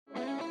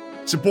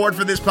Support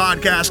for this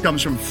podcast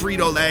comes from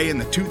Frito-Lay in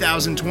the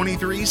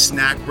 2023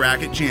 Snack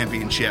Bracket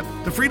Championship.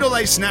 The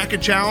Frito-Lay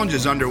Snack-It Challenge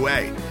is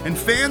underway, and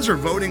fans are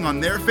voting on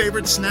their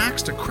favorite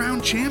snacks to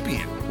crown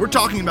champion. We're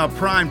talking about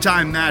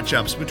prime-time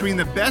matchups between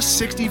the best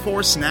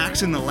 64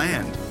 snacks in the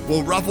land.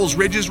 Will Ruffles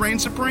Ridges reign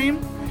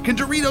supreme? Can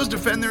Doritos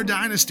defend their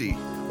dynasty?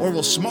 Or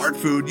will Smart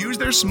Food use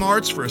their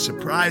smarts for a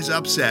surprise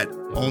upset?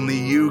 Only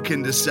you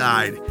can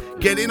decide.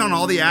 Get in on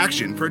all the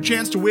action for a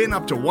chance to win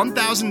up to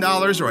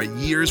 $1,000 or a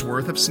year's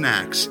worth of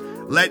snacks.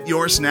 Let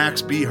your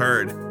snacks be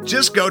heard.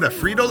 Just go to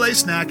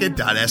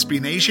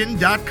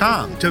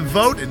fritolaysnacket.sbnation.com to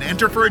vote and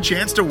enter for a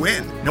chance to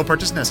win. No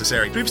purchase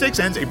necessary. Sweepstakes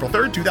ends April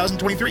 3rd,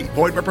 2023.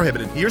 Void where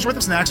prohibited. Year's worth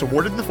of snacks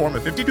awarded in the form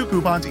of 52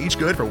 coupons, each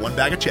good for one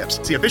bag of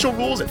chips. See official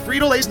rules at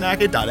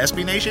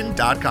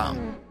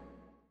fritolaysnacket.sbnation.com.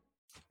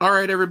 All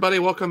right, everybody,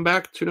 welcome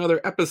back to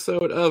another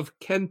episode of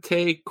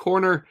Kente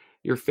Corner,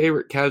 your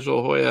favorite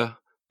casual Hoya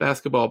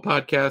basketball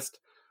podcast.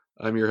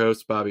 I'm your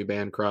host, Bobby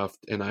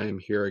Bancroft, and I am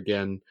here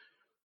again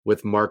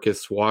with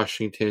Marcus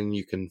Washington.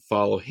 You can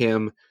follow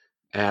him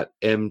at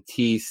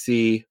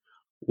MTC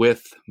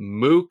with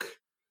Mook.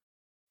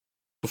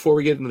 Before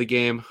we get into the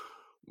game,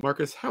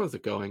 Marcus, how is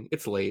it going?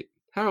 It's late.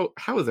 How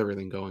is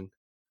everything going?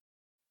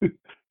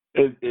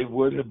 It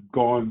would have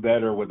gone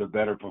better with a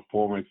better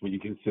performance when you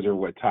consider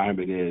what time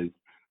it is.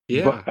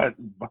 Yeah.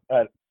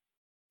 But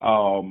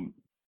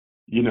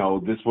you know,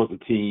 this was a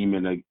team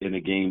in a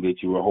game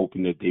that you were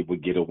hoping that they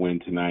would get a win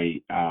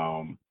tonight,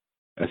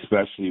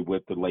 especially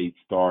with the late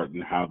start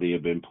and how they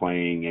have been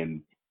playing,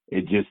 and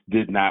it just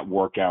did not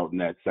work out in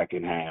that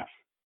second half.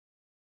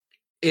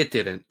 It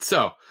didn't.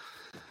 So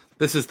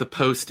this is the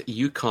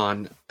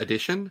post-UConn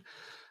edition.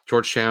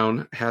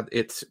 Georgetown had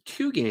its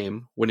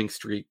 2-game winning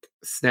streak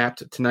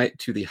snapped tonight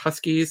to the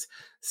Huskies,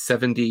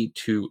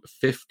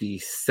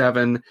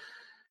 70-57.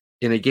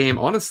 In a game,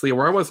 honestly,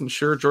 where I wasn't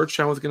sure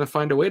Georgetown was going to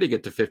find a way to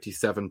get to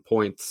 57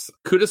 points.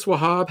 Qudus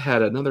Wahab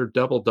had another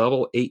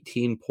double-double,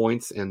 18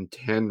 points and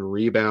 10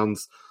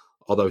 rebounds,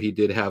 although he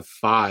did have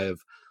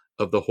 5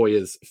 of the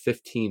Hoyas'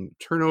 15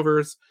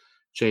 turnovers.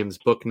 James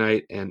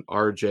Bouknight and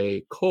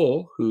R.J.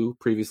 Cole, who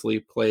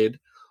previously played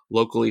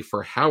locally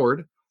for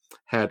Howard,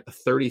 had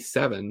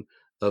 37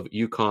 of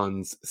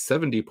UConn's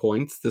 70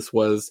 points. This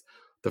was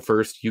the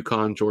first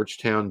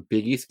UConn-Georgetown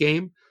Big East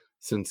game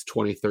since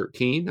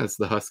 2013, as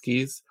the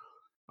Huskies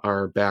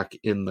are back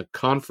in the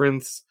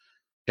conference.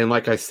 And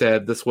like I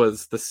said, this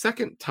was the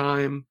second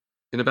time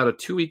in about a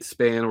 2-week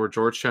span where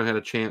Georgetown had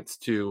a chance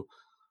to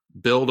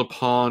build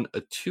upon a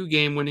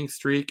 2-game winning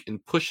streak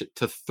and push it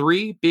to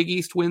 3 Big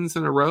East wins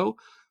in a row,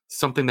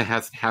 something that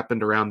hasn't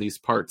happened around these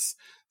parts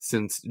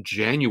since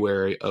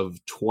January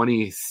of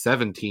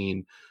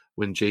 2017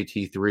 when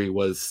JT3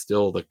 was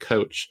still the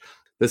coach.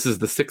 This is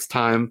the 6th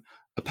time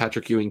a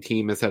Patrick Ewing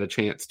team has had a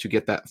chance to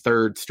get that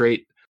 3rd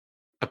straight,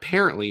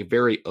 apparently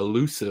very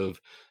elusive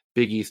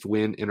Big East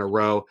win in a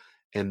row,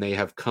 and they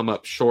have come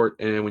up short.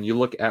 And when you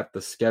look at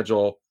the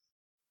schedule,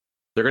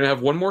 they're going to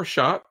have one more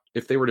shot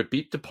if they were to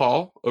beat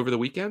DePaul over the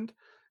weekend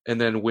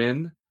and then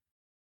win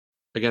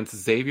against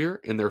Xavier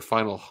in their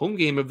final home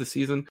game of the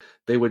season.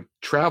 They would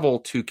travel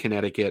to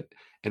Connecticut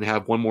and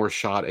have one more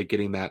shot at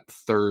getting that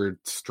 3rd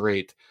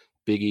straight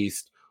Big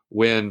East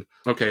win.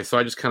 Okay, so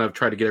I just kind of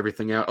tried to get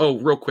everything out. Oh,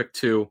 real quick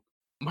too,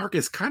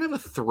 Marcus, kind of a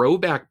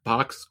throwback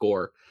box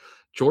score.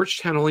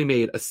 Georgetown only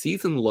made a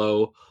season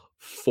low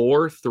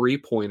 4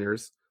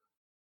 3-pointers.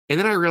 And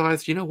then I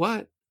realized, you know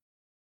what?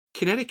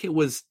 Connecticut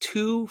was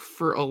 2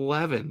 for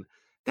 11.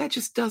 That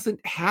just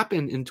doesn't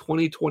happen in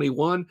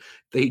 2021.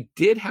 They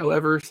did,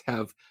 however,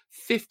 have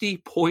 50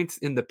 points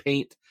in the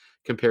paint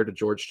compared to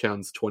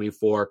Georgetown's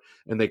 24,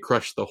 and they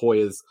crushed the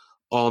Hoyas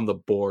on the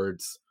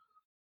boards.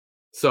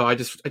 So I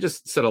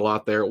just said a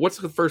lot there. What's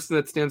the first thing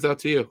that stands out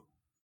to you?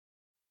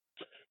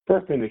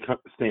 First thing that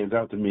stands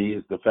out to me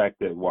is the fact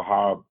that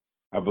Wahab,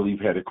 I believe,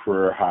 had a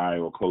career high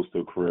or close to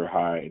a career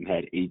high and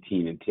had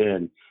 18 and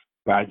 10,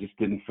 but I just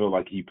didn't feel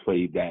like he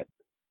played that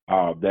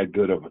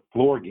good of a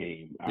floor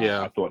game.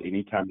 Yeah. I thought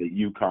anytime that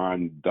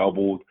UConn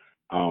doubled,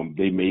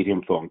 they made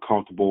him feel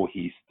uncomfortable.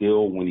 He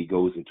still, when he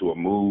goes into a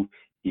move,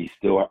 he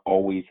still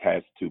always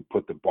has to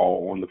put the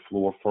ball on the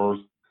floor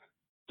first.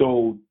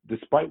 So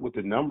despite what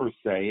the numbers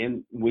say,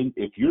 and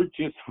if you're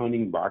just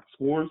hunting box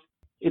scores,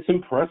 it's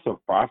impressive.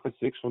 5 for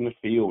 6 from the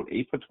field,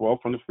 8 for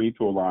 12 from the free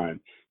throw line,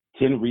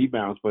 10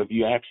 rebounds. But if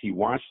you actually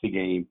watch the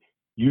game,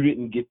 you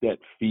didn't get that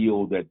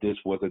feel that this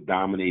was a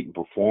dominating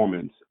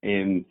performance.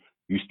 And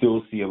you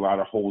still see a lot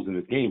of holes in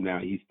his game. Now,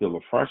 he's still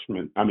a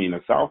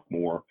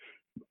sophomore,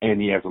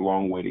 and he has a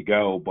long way to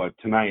go. But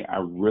tonight, I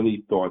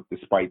really thought,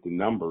 despite the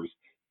numbers,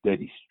 that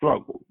he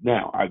struggled.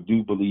 Now, I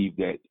do believe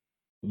that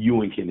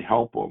Ewing can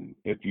help him.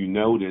 If you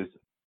notice,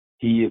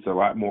 he is a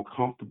lot more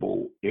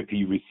comfortable if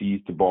he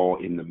receives the ball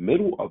in the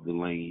middle of the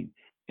lane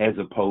as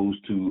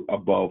opposed to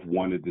above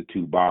one of the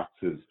 2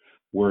 boxes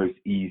where it's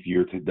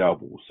easier to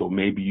double. So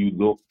maybe you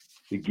look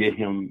to get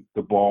him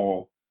the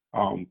ball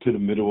to the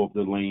middle of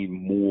the lane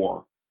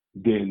more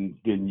than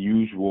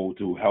usual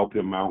to help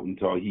him out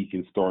until he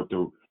can start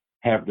to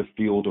have the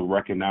feel to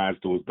recognize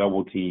those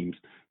double teams.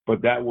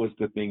 But that was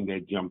the thing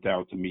that jumped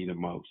out to me the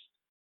most.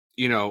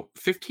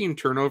 15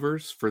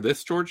 turnovers for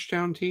this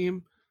Georgetown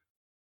team.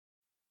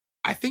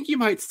 I think you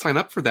might sign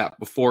up for that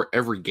before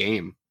every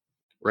game,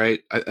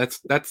 right?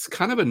 That's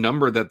kind of a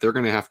number that they're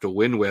going to have to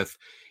win with.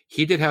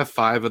 He did have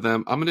 5 of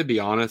them. I'm going to be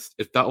honest.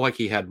 It felt like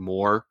he had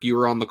more. You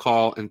were on the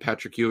call and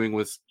Patrick Ewing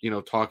was,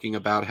 talking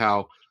about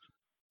how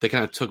they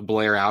kind of took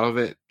Blair out of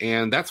it.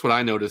 And that's what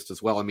I noticed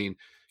as well. I mean,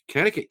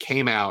 Connecticut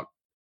came out.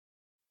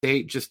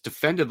 They just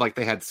defended like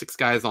they had 6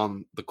 guys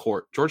on the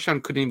court.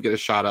 Georgetown couldn't even get a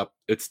shot up.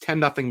 It's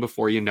 10-0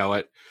 before you know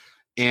it.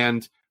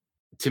 And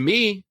to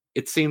me,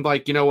 it seemed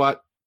like, you know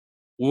what?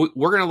 We're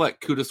going to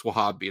let Qudus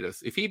Wahab beat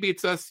us. If he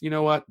beats us, you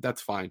know what?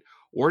 That's fine.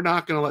 We're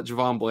not going to let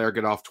Javon Blair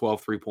get off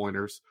 12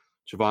 3-pointers.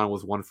 Javon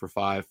was 1 for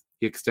 5.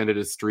 He extended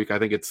his streak. I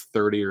think it's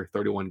 30 or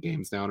 31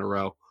 games now in a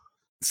row.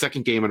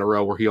 Second game in a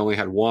row where he only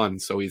had 1.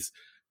 So he's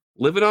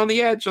living on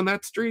the edge on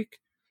that streak.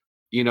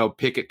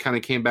 Pickett kind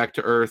of came back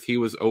to earth. He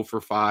was 0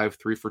 for 5,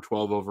 3 for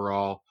 12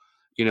 overall.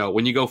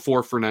 When you go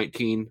 4 for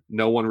 19,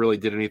 no one really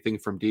did anything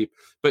from deep.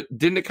 But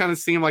didn't it kind of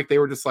seem like they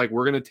were just like,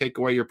 we're going to take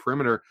away your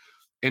perimeter?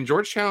 And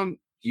Georgetown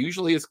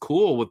usually is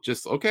cool with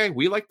just, okay,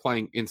 we like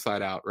playing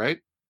inside out, right?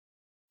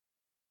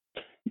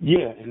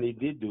 Yeah, and they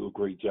did do a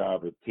great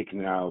job of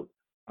taking out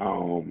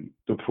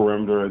the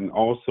perimeter and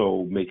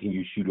also making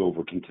you shoot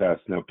over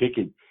contests. Now,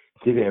 Pickett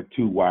did have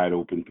 2 wide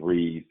open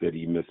threes that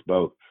he missed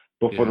both.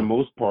 But for the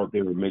most part,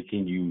 they were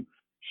making you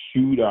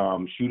shoot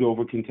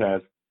over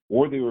contests,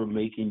 or they were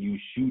making you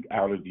shoot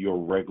out of your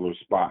regular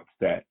spots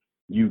that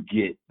you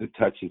get the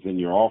touches in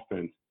your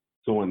offense.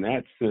 So in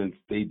that sense,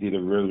 they did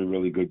a really,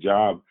 really good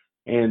job.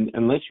 And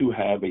unless you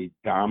have a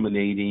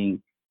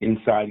dominating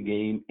inside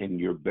game and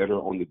you're better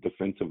on the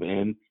defensive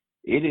end,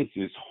 it is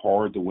just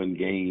hard to win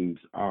games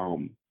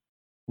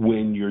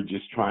when you're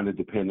just trying to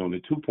depend on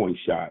the 2-point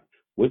shot.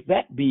 With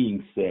that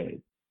being said,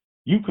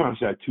 UConn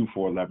shot 2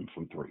 for 11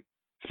 from 3.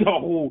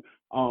 So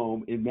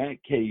in that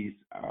case,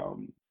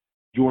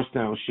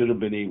 Georgetown should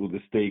have been able to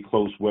stay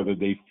close whether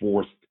they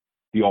forced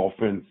the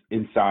offense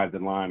inside the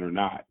line or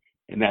not.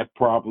 And that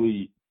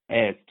probably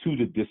adds to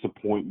the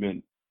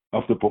disappointment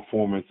of the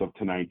performance of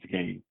tonight's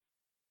game.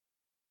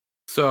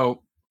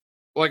 So,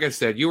 like I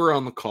said, you were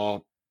on the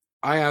call.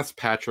 I asked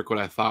Patrick what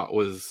I thought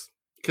was,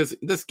 because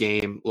this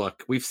game,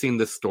 look, we've seen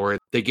this story.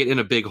 They get in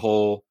a big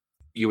hole.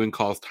 Ewing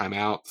calls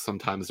timeout.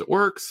 Sometimes it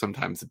works.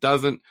 Sometimes it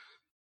doesn't.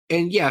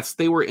 And yes,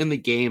 they were in the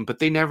game, but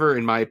they never,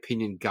 in my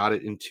opinion, got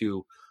it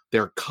into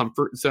their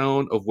comfort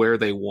zone of where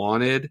they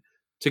wanted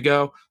to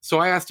go. So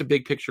I asked a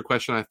big picture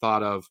question I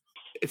thought of.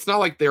 It's not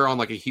like they're on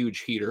like a huge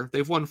heater.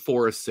 They've won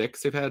 4 or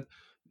 6. They've had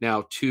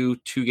now 2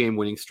 2-game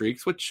winning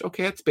streaks, which,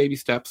 okay, it's baby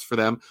steps for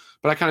them.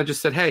 But I kind of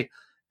just said, hey,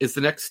 is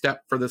the next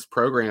step for this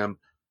program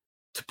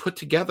to put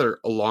together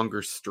a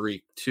longer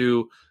streak,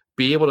 to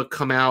be able to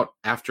come out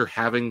after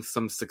having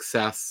some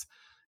success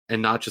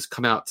and not just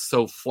come out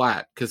so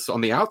flat? Because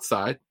on the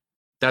outside,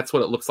 that's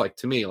what it looks like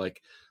to me.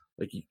 Like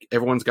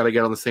everyone's got to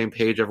get on the same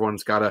page.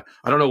 Everyone's got to,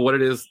 I don't know what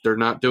it is they're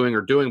not doing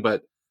or doing,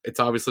 but it's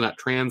obviously not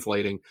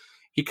translating.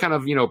 He kind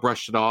of,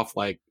 brushed it off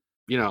like,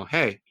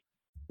 hey,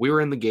 we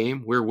were in the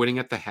game. We were winning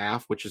at the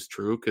half, which is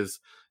true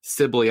because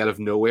Sibley out of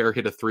nowhere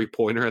hit a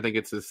 3-pointer. I think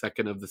it's his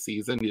second of the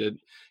season. He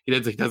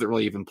doesn't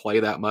really even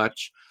play that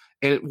much.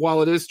 And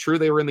while it is true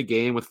they were in the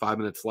game with 5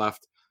 minutes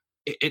left,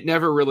 it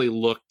never really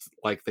looked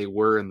like they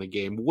were in the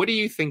game. What do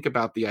you think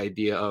about the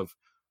idea of,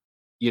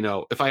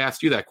 if I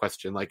asked you that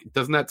question, like,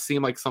 doesn't that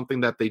seem like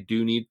something that they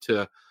do need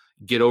to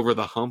get over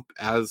the hump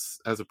as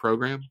a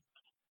program?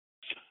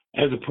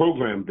 As a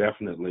program,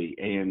 definitely.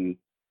 And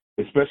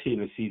especially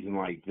in a season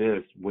like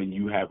this, when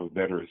you have a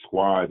veteran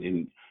squad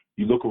and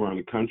you look around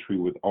the country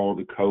with all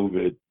the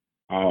COVID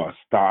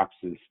stops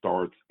and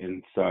starts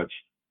and such,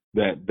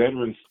 that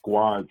veteran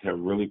squads have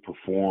really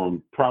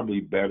performed probably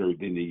better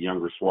than the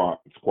younger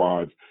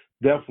squads,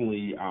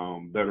 definitely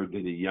better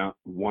than the young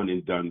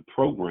one-and-done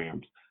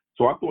programs.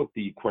 So I thought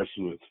the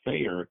question was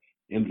fair.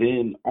 And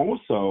then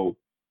also,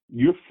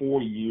 you're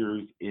 4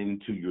 years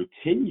into your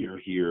tenure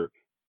here.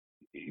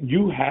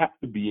 You have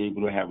to be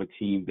able to have a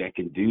team that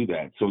can do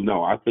that. So,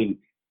 no, I think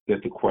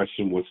that the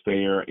question was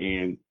fair,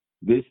 and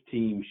this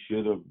team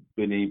should have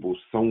been able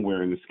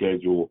somewhere in the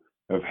schedule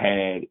have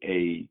had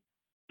a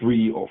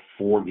 3 or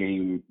 4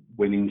 game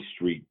winning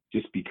streak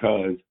just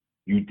because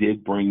you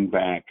did bring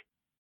back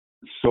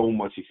so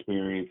much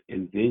experience,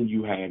 and then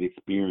you had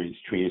experience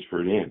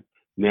transferred in.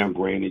 Now,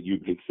 granted, you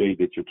can say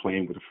that you're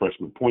playing with a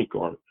freshman point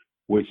guard,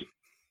 which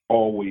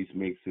always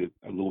makes it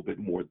a little bit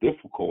more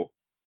difficult,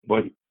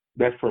 but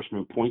that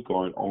freshman point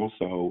guard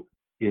also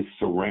is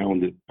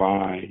surrounded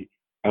by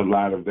a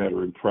lot of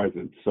veteran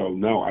presence. So,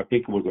 no, I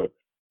think it was a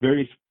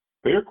very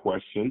fair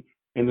question.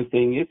 And the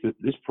thing is, if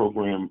this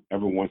program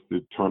ever wants to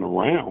turn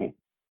around,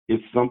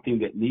 it's something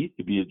that needs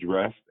to be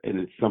addressed, and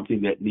it's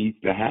something that needs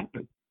to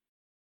happen.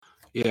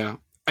 Yeah.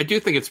 I do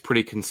think it's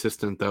pretty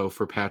consistent, though,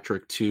 for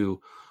Patrick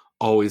to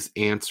always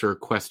answer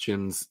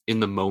questions in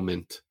the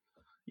moment.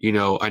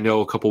 I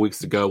know a couple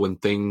weeks ago when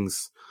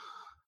things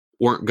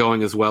weren't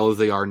going as well as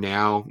they are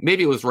now.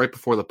 Maybe it was right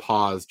before the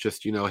pause,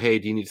 just, hey,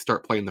 do you need to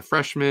start playing the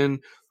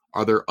freshmen?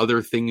 Are there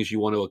other things you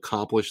want to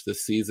accomplish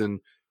this season,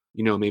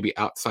 maybe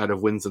outside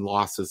of wins and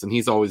losses? And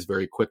he's always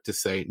very quick to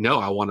say, no,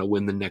 I want to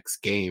win the next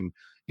game.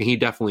 And he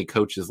definitely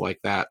coaches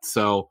like that.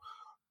 So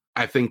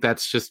I think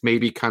that's just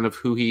maybe kind of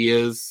who he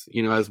is,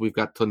 as we've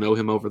got to know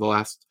him over the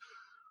last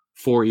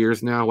 4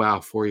 years now.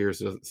 Wow, 4 years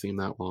doesn't seem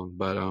that long.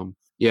 But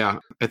yeah,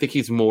 I think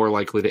he's more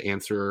likely to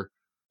answer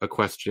a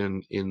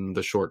question in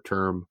the short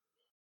term.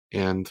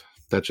 And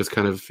that's just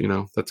kind of,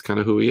 that's kind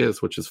of who he is,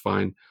 which is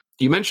fine.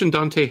 You mentioned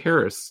Dante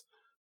Harris.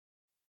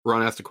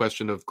 Ron asked a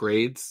question of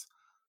grades.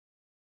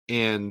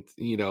 And,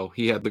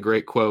 he had the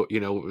great quote, it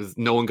was,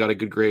 no one got a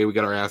good grade. We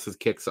got our asses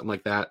kicked, something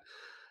like that.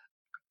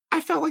 I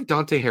felt like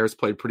Dante Harris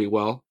played pretty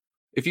well.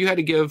 If you had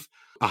to give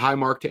a high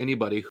mark to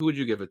anybody, who would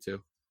you give it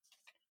to?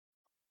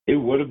 It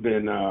would have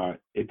been,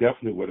 it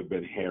definitely would have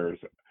been Harris.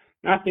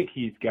 I think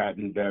he's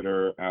gotten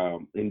better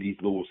in these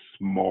little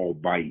small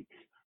bites.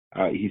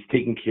 He's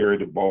taking care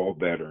of the ball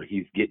better.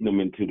 He's getting them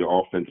into the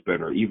offense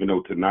better, even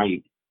though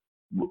tonight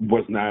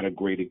was not a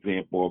great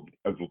example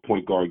of a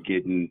point guard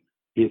getting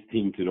his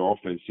team to the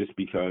offense, just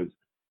because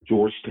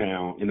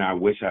Georgetown, and I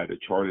wish I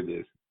had charted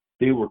this,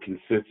 they were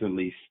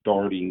consistently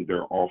starting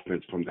their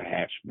offense from the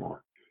hash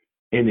mark.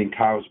 And in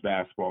college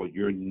basketball,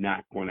 you're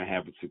not going to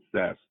have a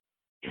success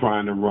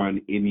trying to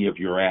run any of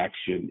your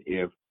action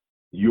if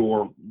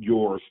your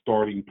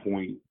starting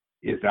point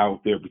is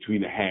out there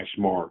between the hash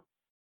mark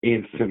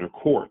and center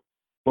court.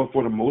 But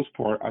for the most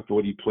part, I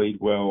thought he played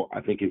well.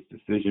 I think his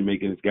decision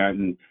making has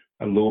gotten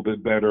a little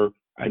bit better.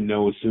 I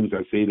know as soon as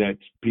I say that,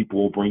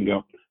 people will bring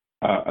up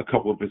a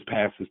couple of his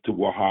passes to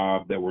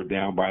Wahab that were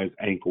down by his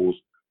ankles.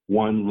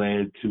 One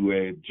led to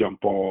a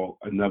jump ball.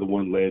 Another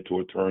one led to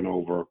a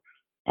turnover.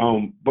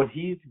 But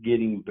he's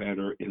getting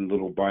better in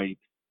little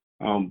bites.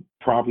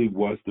 Probably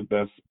was the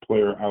best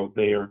player out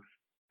there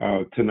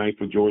tonight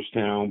for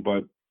Georgetown.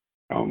 But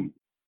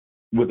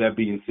with that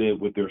being said,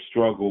 with their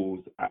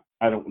struggles,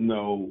 I don't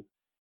know,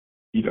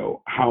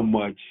 how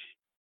much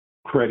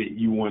credit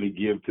you want to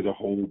give to the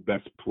whole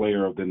best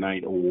player of the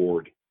night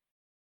award.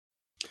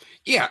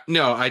 Yeah,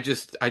 no, I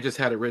just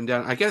had it written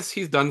down. I guess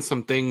he's done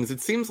some things.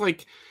 It seems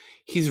like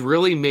he's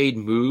really made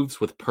moves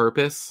with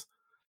purpose.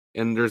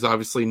 And there's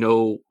obviously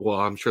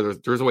I'm sure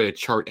there's a way to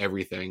chart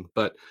everything,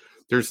 but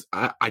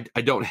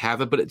I don't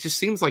have it, but it just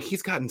seems like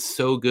he's gotten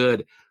so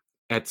good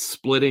at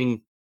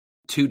splitting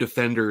two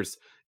defenders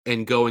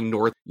and going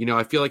north.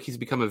 I feel like he's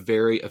become a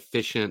very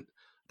efficient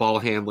ball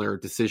handler,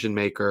 decision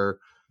maker.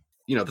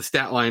 The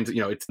stat lines,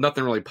 it's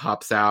nothing really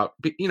pops out,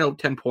 but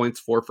 10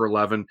 points, 4 for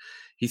 11.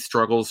 He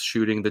struggles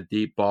shooting the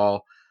deep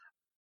ball.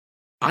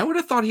 I would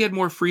have thought he had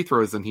more free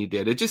throws than he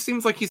did. It just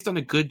seems like he's done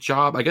a good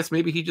job. I guess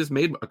maybe he just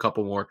made a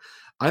couple more.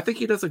 I think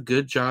he does a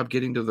good job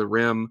getting to the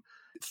rim.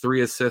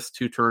 3 assists,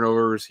 2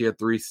 turnovers. He had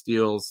 3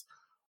 steals.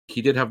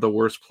 He did have the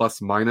worst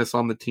plus minus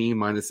on the team,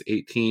 minus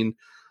 18.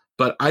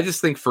 But I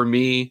just think for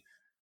me,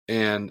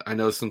 and I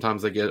know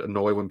sometimes I get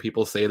annoyed when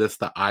people say this,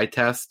 the eye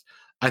test,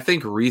 I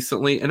think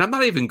recently, and I'm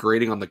not even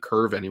grading on the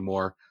curve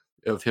anymore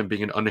of him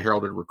being an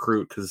unheralded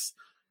recruit because,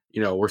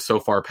 we're so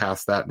far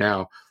past that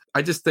now.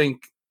 I just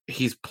think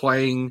he's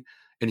playing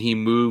and he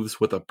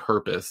moves with a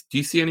purpose. Do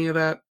you see any of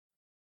that?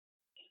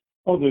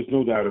 Oh, there's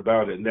no doubt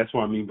about it. And that's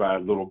what I mean by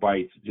little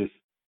bites. Just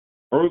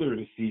earlier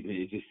this season,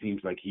 it just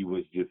seems like he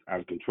was just out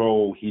of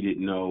control. He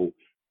didn't know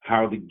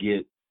how to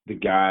get the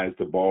guys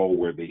the ball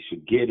where they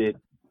should get it.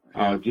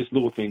 Just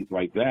little things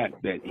like that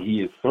he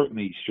has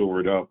certainly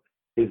shored up.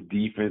 His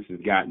defense has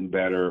gotten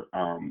better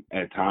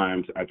at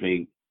times. I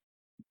think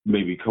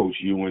maybe Coach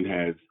Ewing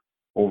has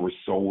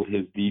oversold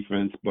his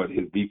defense, but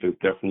his defense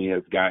definitely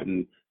has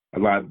gotten a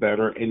lot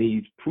better, and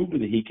he's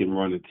proven that he can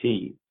run a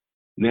team.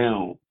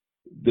 Now,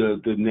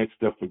 the next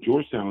step for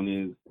Georgetown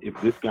is, if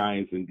this guy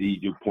is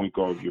indeed your point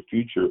guard of your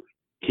future,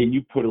 can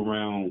you put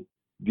around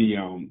the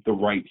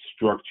right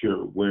structure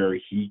where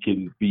he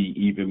can be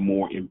even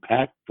more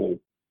impactful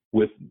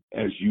with,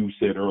 as you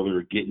said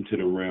earlier, getting to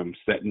the rim,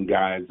 setting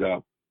guys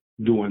up,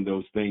 doing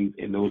those things,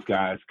 and those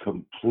guys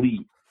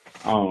complete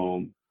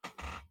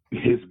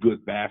his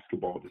good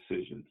basketball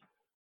decisions.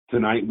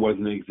 Tonight was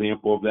an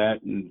example of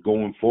that, and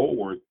going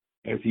forward,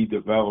 as he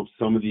develops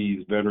some of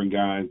these veteran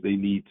guys, they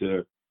need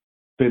to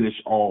finish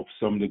off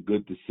some of the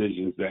good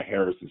decisions that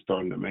Harris is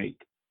starting to make.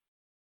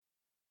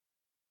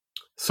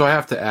 So I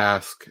have to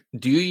ask,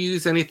 do you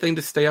use anything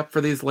to stay up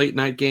for these late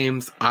night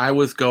games? I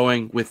was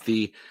going with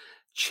the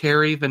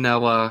cherry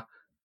vanilla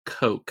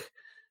Coke.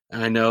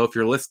 And I know if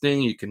you're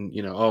listening, you can,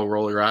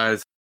 roll your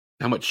eyes.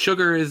 How much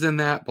sugar is in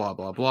that? Blah,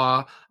 blah,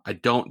 blah. I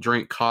don't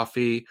drink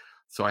coffee,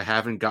 so I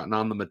haven't gotten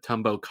on the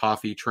Matumbo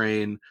coffee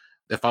train.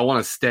 If I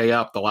want to stay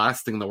up, the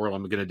last thing in the world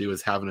I'm going to do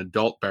is have an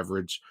adult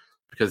beverage,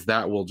 because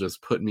that will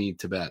just put me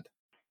to bed.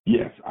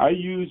 Yes, I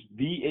use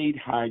V8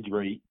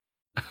 Hydrate,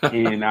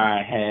 and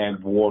I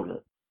have water.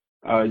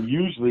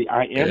 Usually,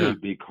 I am a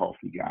big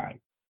coffee guy.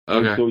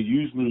 Okay. And so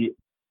usually,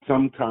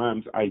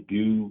 sometimes I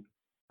do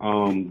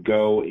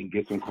go and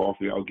get some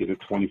coffee. I'll get a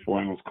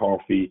 24-ounce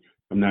coffee.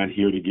 I'm not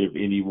here to give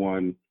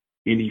anyone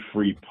any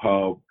free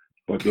pub,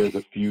 but there's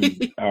a few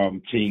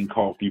chain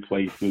coffee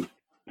places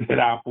that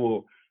I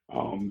will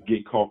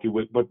get coffee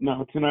with. But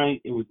no,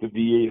 tonight it was the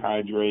V8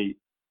 Hydrate,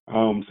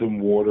 some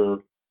water,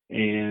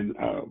 and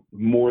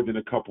more than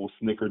a couple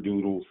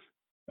snickerdoodles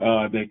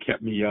that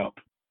kept me up.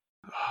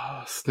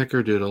 Oh,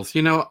 snickerdoodles.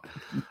 You know,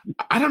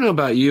 I don't know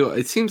about you.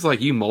 It seems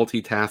like you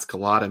multitask a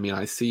lot. I mean,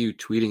 I see you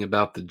tweeting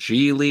about the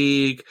G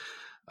League.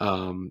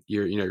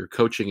 You're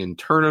coaching in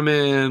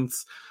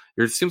tournaments.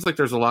 It seems like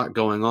there's a lot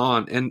going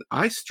on. And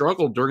I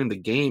struggled during the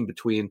game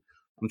between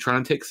I'm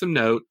trying to take some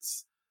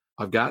notes.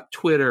 I've got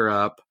Twitter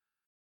up.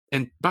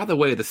 And by the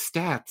way, the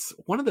stats,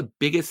 one of the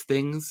biggest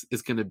things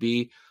is going to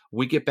be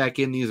we get back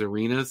in these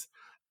arenas.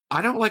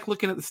 I don't like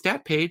looking at the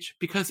stat page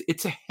because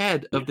it's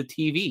ahead of the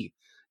TV,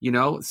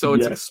 so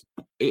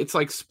it's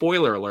like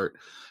spoiler alert.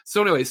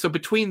 So anyway, so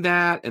between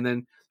that and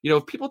then,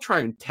 if people try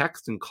and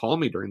text and call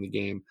me during the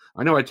game,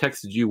 I know I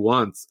texted you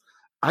once.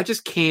 I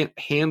just can't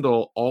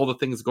handle all the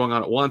things going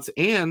on at once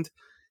and,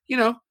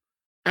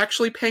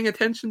 actually paying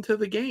attention to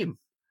the game.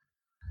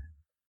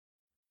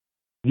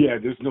 Yeah,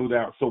 there's no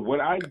doubt. So what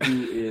I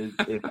do is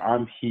if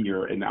I'm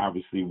here, and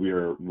obviously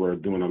we're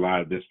doing a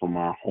lot of this from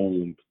our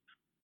homes,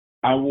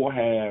 I will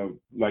have,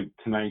 like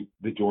tonight,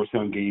 the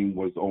Georgetown game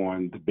was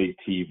on the big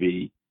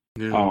TV.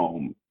 Yeah.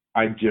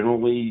 I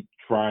generally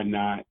try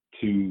not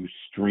to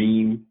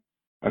stream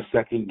a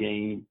second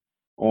game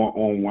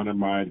on one of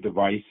my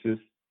devices,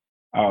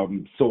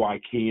 so I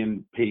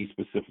can pay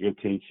specific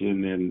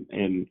attention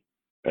and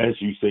as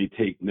you say,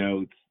 take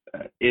notes.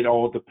 It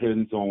all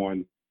depends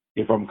on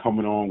if I'm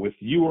coming on with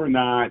you or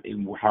not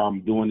and how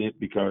I'm doing it,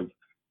 because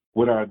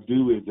what I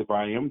do is if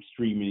I am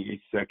streaming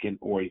a second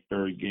or a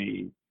third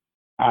game,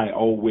 I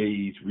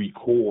always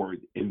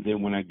record, and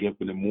then when I get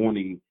up in the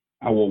morning,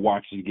 I will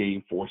watch the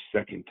game for a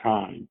second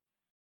time.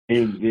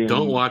 And then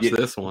don't watch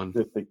this one.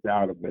 Specifics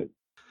out of it.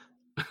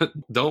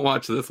 Don't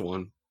watch this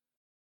one.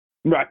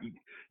 Right.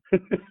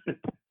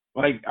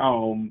 Like,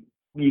 tomorrow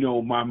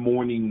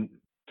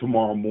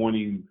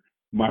morning,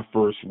 my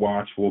first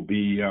watch will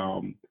be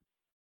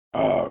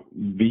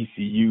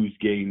VCU's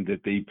game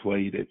that they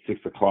played at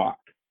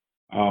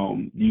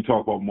 6:00. You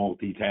talk about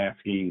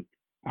multitasking.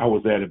 I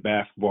was at a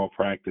basketball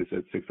practice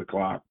at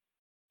 6:00.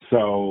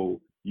 So,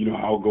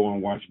 I'll go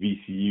and watch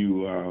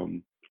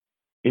VCU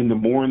in the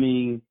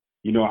morning.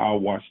 I'll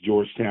watch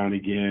Georgetown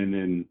again,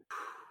 and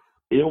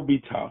it'll be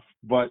tough.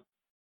 But,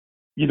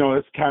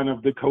 it's kind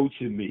of the coach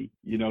in me.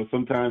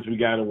 Sometimes we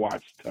got to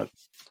watch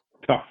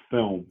tough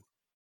film.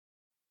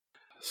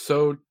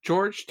 So,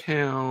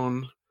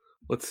 Georgetown,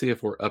 let's see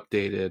if we're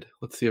updated.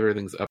 Let's see if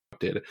everything's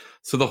updated.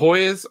 So, the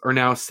Hoyas are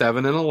now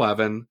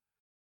 7-11.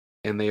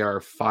 And they are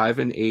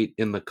 5-8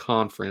 in the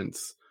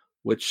conference,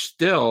 which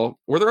still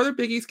were there other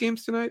Big East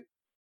games tonight?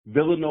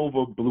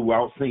 Villanova blew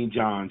out St.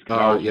 John's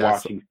because I was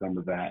watching some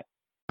of that.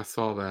 I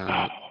saw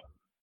that.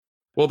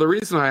 Well, the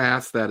reason I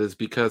asked that is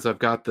because I've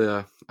got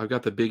the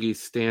Big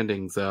East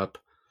standings up,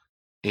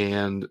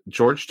 and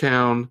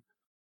Georgetown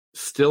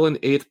still in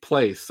 8th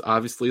place.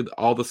 Obviously,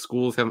 all the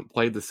schools haven't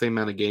played the same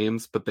amount of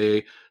games, but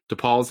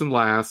DePaul's in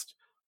last,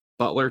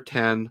 Butler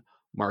 10,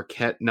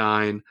 Marquette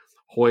 9.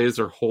 Hoyas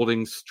are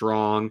holding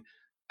strong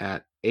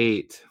at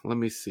 8. Let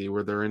me see.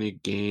 Were there any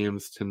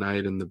games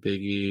tonight in the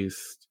Big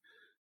East?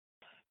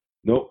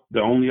 Nope.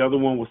 The only other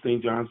one was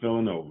St. John's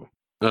Villanova.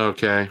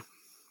 Okay.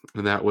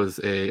 And that was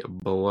a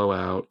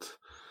blowout.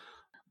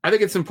 I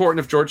think it's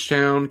important if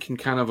Georgetown can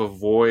kind of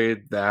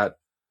avoid that.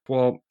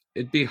 Well,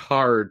 it'd be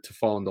hard to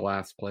fall into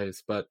last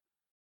place, but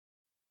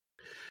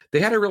they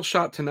had a real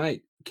shot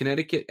tonight.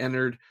 Connecticut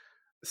entered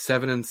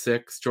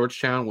 7-6.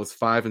 Georgetown was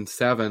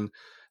 5-7.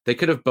 They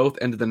could have both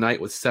ended the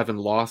night with 7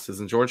 losses,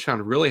 and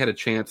Georgetown really had a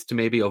chance to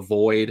maybe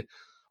avoid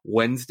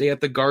Wednesday at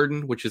the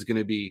Garden, which is going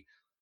to be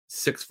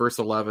 6 versus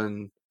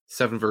 11,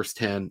 7 versus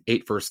 10,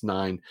 8 versus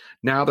 9.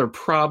 Now they're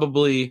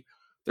probably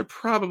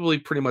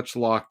pretty much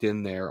locked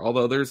in there,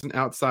 although there's an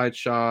outside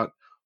shot,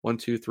 1,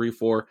 2, 3,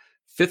 4.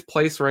 5th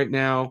place right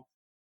now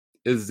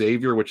is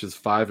Xavier, which is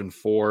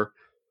 5-4.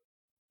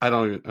 I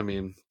don't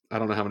know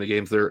how many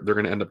games they're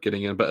going to end up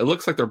getting in, but it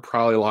looks like they're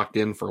probably locked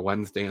in for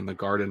Wednesday in the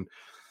Garden.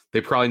 They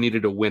probably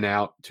needed to win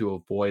out to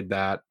avoid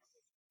that.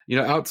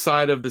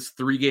 Outside of this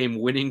 3-game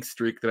winning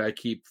streak that I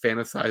keep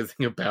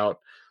fantasizing about,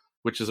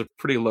 which is a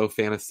pretty low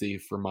fantasy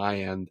for my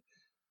end,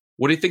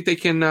 what do you think they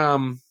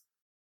can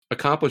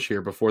accomplish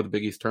here before the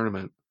Big East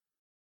tournament?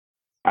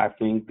 I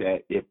think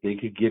that if they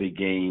could get a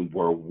game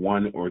where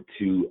 1 or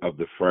 2 of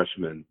the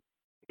freshmen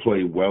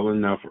play well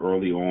enough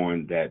early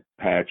on that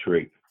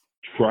Patrick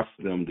trusts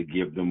them to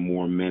give them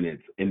more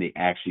minutes, and they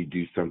actually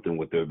do something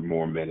with their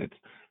more minutes.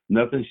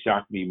 Nothing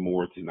shocked me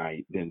more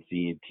tonight than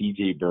seeing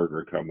TJ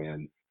Berger come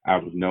in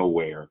out of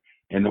nowhere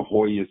and the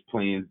Hoyas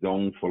playing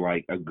zone for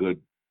like a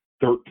good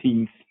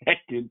 13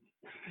 seconds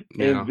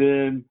and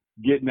then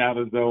getting out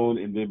of zone,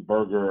 and then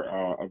Berger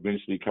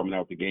eventually coming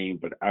out the game.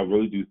 But I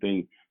really do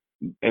think,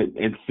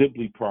 and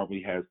Sibley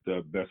probably has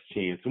the best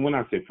chance. And when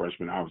I say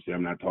freshman, obviously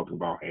I'm not talking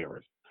about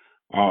Harris,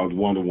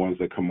 one of the ones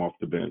that come off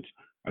the bench.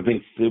 I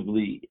think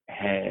Sibley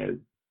has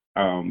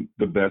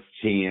the best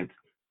chance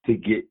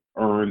to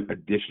earn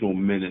additional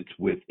minutes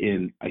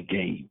within a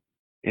game.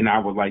 And I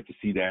would like to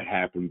see that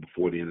happen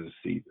before the end of the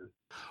season.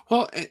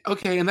 Well,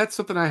 okay, and that's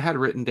something I had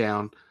written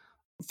down.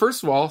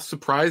 First of all,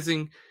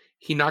 surprising,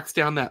 he knocks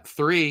down that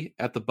 3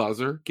 at the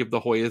buzzer, give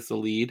the Hoyas the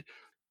lead.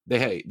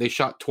 They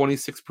shot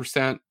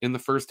 26% in the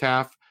first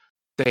half.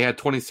 They had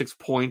 26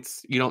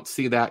 points. You don't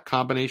see that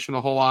combination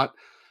a whole lot.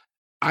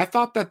 I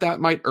thought that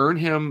might earn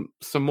him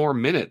some more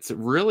minutes. It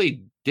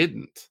really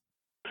didn't.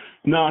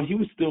 No, he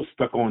was still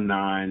stuck on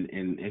 9,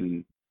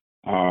 and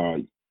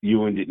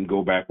Ewing didn't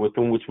go back with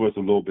him, which was a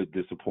little bit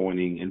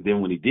disappointing. And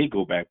then when he did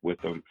go back with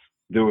him,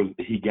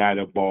 he got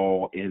a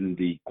ball in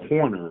the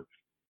corner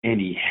and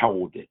he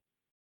held it.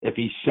 If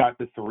he shot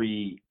the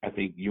 3, I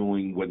think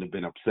Ewing wouldn't have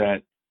been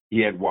upset. He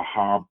had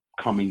Wahab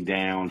coming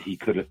down. He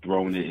could have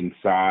thrown it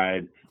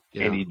inside,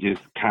 and he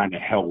just kind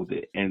of held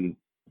it. And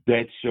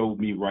that showed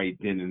me right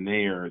then and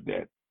there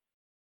that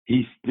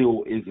he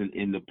still isn't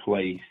in the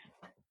place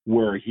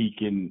where he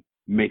can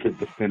make a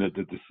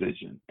definitive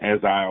decision.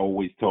 As I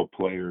always tell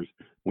players,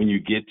 when you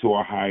get to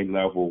a high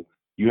level,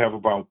 you have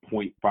about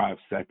 0.5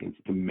 seconds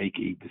to make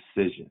a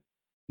decision.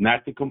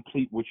 Not to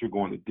complete what you're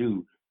going to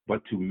do,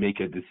 but to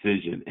make a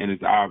decision. And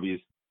it's obvious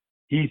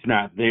he's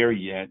not there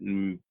yet,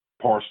 and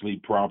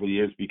partially probably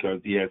is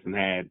because he hasn't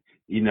had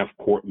enough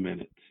court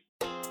minutes.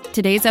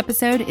 Today's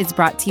episode is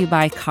brought to you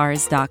by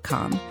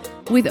Cars.com.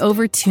 With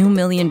over 2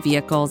 million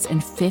vehicles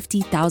and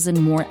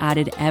 50,000 more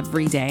added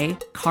every day,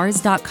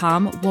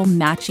 Cars.com will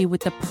match you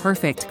with the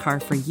perfect car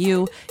for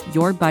you,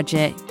 your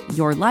budget,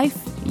 your life,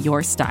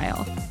 your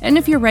style. And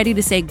if you're ready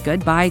to say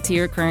goodbye to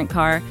your current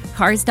car,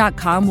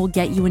 Cars.com will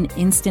get you an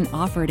instant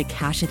offer to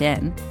cash it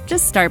in.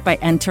 Just start by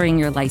entering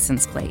your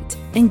license plate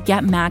and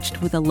get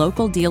matched with a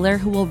local dealer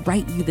who will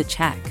write you the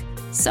check.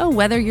 So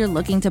whether you're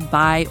looking to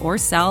buy or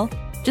sell,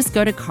 just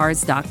go to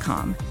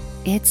Cars.com.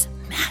 It's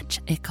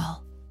magical.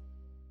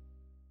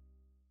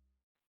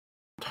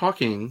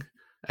 Talking,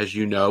 as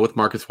you know, with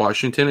Marcus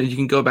Washington, and you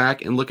can go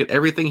back and look at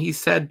everything he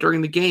said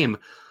during the game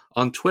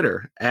on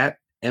Twitter at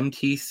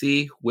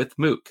MTC with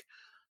Mook.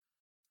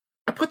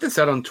 I put this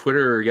out on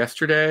Twitter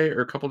yesterday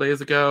or a couple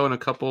days ago, and a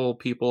couple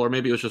people, or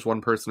maybe it was just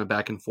one person,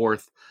 back and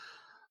forth.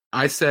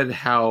 I said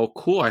how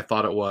cool I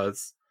thought it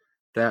was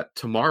that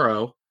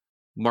tomorrow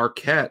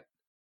Marquette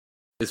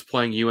is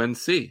playing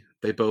UNC.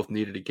 They both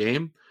needed a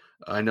game.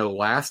 I know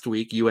last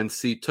week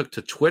UNC took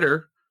to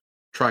Twitter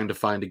trying to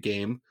find a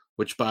game,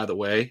 which, by the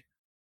way,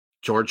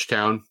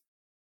 Georgetown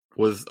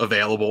was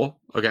available,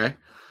 okay?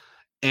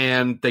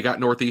 And they got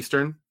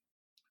Northeastern.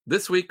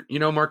 This week,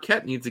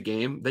 Marquette needs a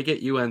game. They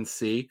get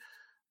UNC.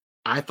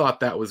 I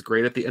thought that was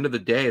great. At the end of the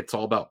day, it's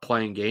all about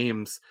playing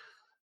games.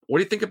 What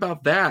do you think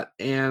about that?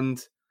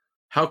 And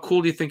how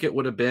cool do you think it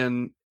would have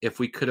been if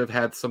we could have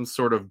had some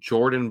sort of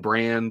Jordan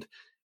Brand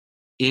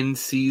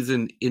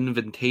in-season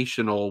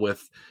invitational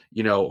with,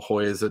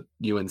 Hoyas at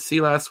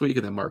UNC last week,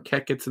 and then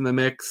Marquette gets in the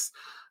mix?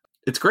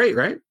 It's great,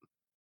 right?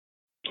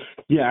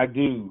 Yeah, I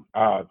do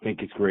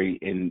think it's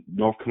great, and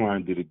North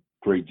Carolina did a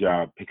great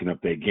job picking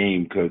up that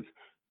game because,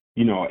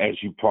 as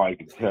you probably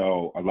can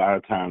tell, a lot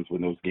of times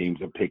when those games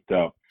are picked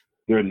up,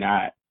 they're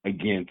not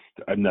against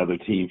another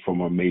team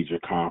from a major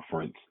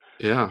conference.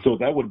 Yeah. So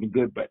that would have been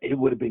good, but it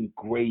would have been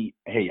great.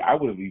 Hey, I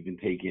would have even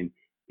taken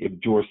if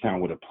Georgetown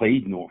would have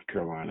played North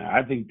Carolina.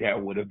 I think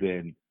that would have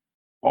been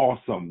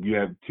awesome. You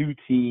have two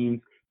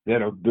teams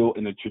that are built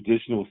in a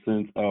traditional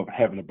sense of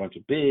having a bunch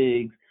of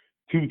bigs,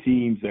 two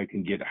teams that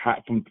can get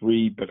hot from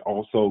 3, but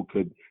also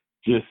could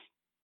just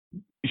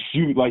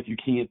shoot like you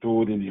can't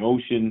throw it in the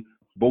ocean.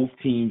 Both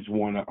teams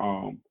want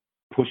to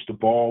push the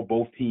ball.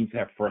 Both teams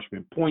have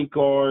freshman point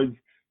guards.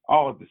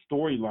 All of the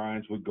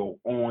storylines would go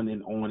on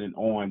and on and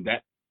on.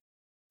 That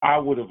I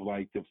would have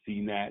liked to have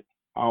seen that.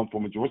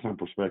 From a Georgetown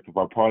perspective,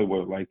 I probably would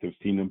have liked to have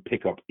seen them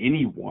pick up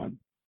anyone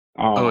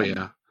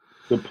to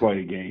play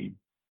a game.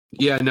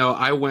 Yeah, no,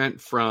 I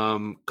went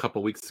from a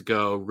couple weeks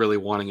ago really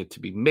wanting it to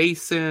be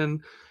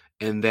Mason,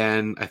 and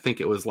then I think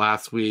it was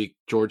last week,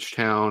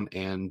 Georgetown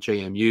and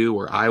JMU,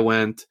 where I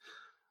went.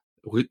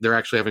 They're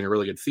actually having a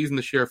really good season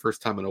this year,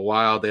 first time in a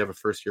while. They have a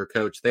first-year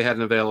coach. They had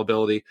an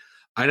availability.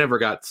 I never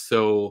got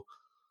so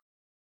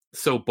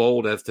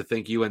bold as to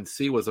think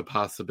UNC was a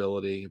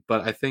possibility,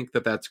 but I think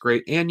that that's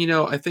great. And,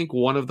 I think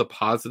one of the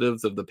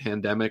positives of the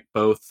pandemic,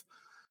 both,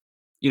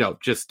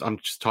 I'm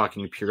just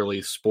talking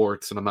purely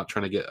sports, and I'm not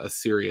trying to get a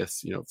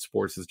serious,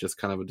 sports is just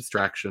kind of a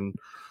distraction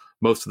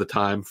most of the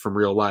time from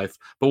real life.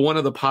 But one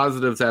of the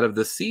positives out of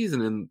this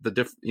season and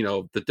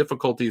the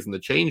difficulties and the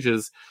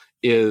changes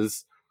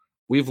is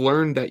we've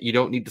learned that you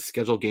don't need to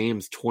schedule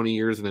games 20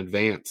 years in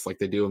advance like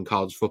they do in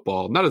college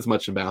football. Not as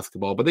much in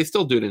basketball, but they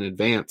still do it in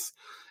advance.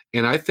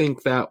 And I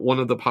think that one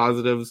of the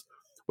positives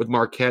with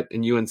Marquette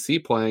and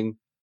UNC playing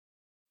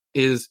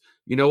is,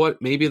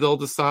 maybe they'll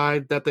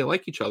decide that they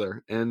like each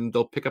other and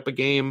they'll pick up a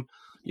game,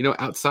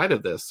 outside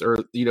of this or,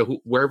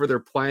 wherever they're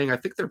playing. I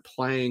think they're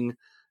playing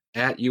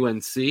at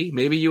UNC.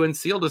 Maybe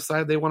UNC will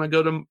decide they want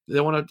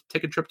to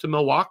take a trip to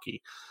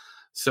Milwaukee.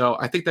 So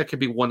I think that could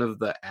be one of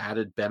the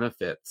added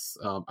benefits.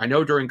 I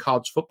know during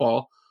college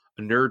football,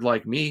 a nerd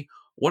like me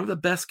one of the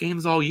best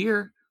games all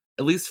year,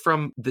 at least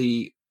from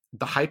the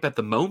hype at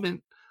the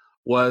moment,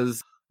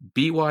 was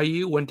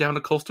BYU went down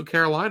to Coastal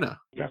Carolina.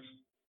 Yes.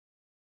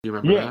 You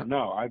remember that?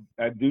 No,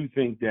 I do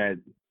think that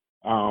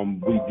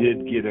we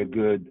did get a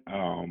good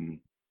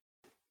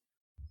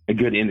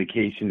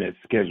indication that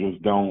schedules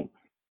don't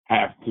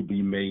have to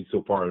be made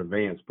so far in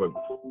advance. But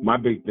my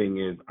big thing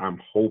is I'm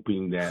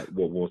hoping that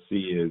what we'll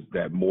see is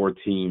that more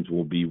teams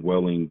will be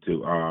willing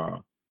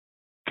to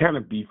kind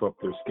of beef up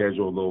their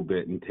schedule a little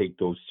bit and take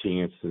those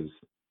chances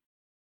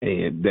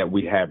and that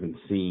we haven't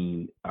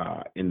seen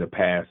in the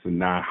past and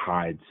not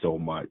hide so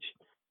much.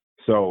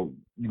 So,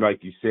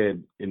 like you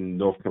said, in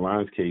North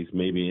Carolina's case,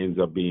 maybe it ends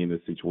up being a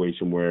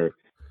situation where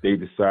they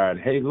decide,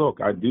 hey, look,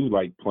 I do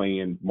like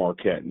playing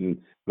Marquette, and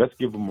let's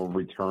give them a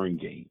return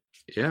game.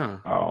 Yeah.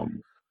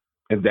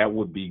 And that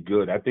would be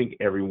good. I think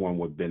everyone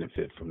would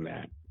benefit from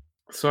that.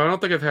 So I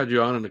don't think I've had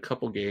you on in a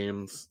couple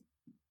games.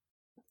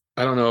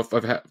 I don't know if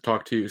I've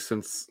talked to you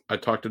since I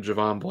talked to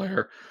Javon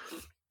Blair.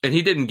 And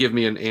he didn't give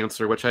me an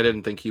answer, which I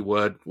didn't think he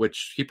would,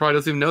 which he probably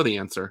doesn't even know the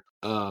answer.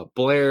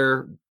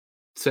 Blair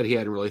said he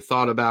hadn't really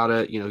thought about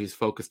it. He's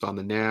focused on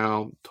the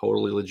now.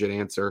 Totally legit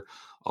answer.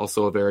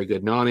 Also a very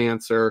good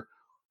non-answer.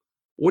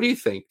 What do you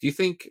think? Do you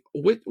think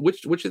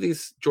which of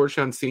these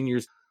Georgetown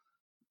seniors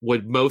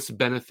would most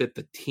benefit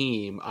the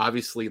team?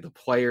 Obviously, the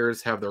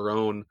players have their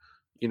own,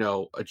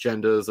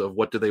 agendas of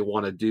what do they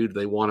want to do. Do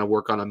they want to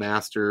work on a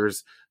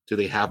master's? Do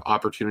they have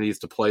opportunities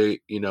to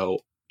play,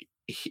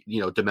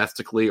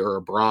 domestically or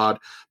abroad?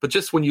 But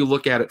just when you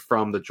look at it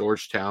from the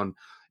Georgetown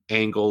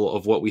angle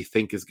of what we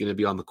think is going to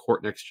be on the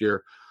court next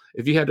year,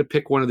 if you had to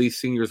pick one of these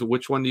seniors,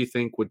 which one do you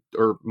think would,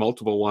 or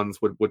multiple ones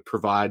would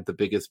provide the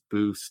biggest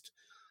boost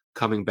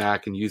coming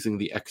back and using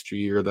the extra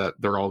year that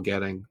they're all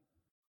getting?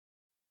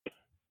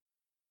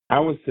 I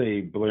would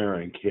say Blair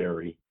and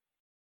Carey.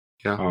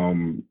 Yeah.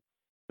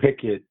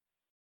 Pickett,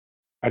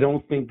 I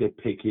don't think that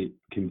Pickett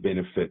can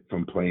benefit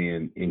from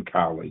playing in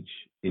college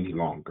any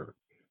longer.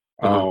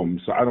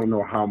 So I don't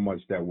know how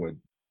much that would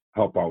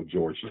help out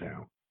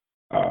Georgetown.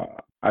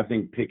 I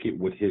think Pickett,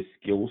 with his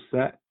skill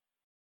set,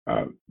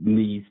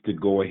 needs to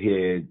go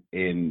ahead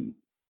and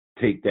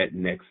take that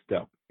next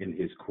step in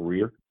his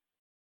career.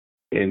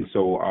 And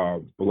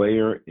so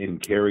Blair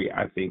and Carey,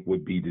 I think,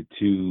 would be the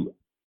two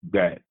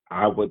that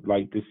I would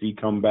like to see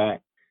come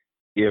back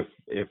if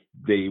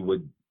they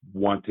would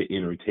want to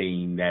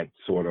entertain that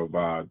sort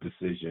of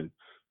decision,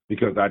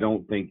 because I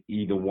don't think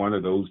either one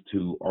of those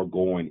two are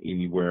going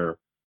anywhere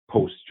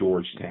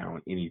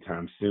post-Georgetown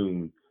anytime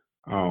soon,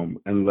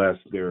 unless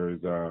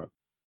there's a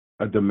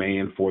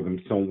demand for them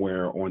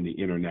somewhere on the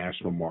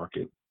international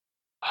market.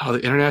 Oh,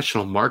 the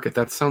international market.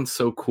 That sounds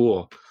so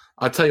cool.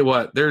 I'll tell you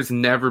what, there's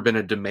never been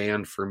a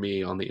demand for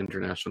me on the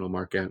international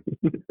market.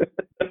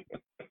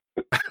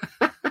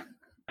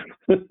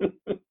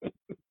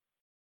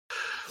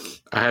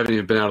 I haven't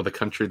even been out of the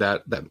country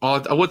that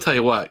I will tell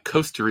you what,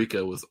 Costa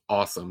Rica was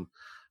awesome.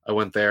 I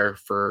went there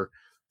for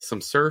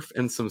some surf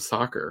and some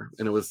soccer,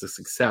 and it was a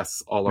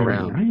success all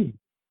around. Right.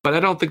 But I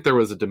don't think there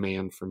was a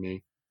demand for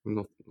me.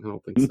 I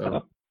don't think so.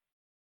 No.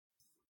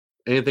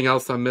 Anything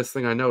else I'm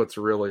missing? I know it's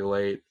really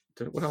late.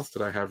 What else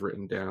did I have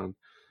written down?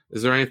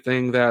 Is there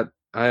anything that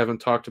I haven't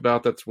talked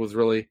about that was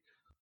really,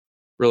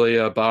 really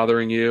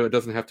bothering you? It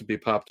doesn't have to be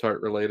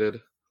Pop-Tart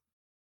related.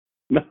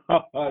 No.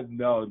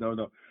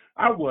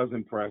 I was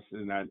impressed,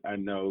 and I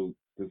know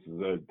this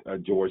is a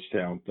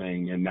Georgetown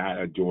thing and not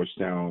a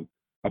Georgetown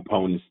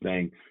opponents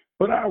thing,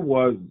 but I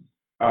was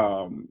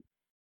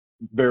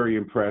very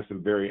impressed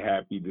and very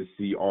happy to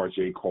see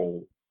R.J.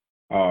 Cole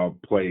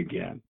play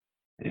again.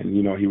 And,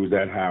 he was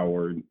at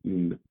Howard,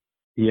 and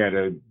he had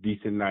a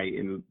decent night,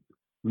 and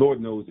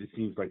Lord knows it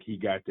seems like he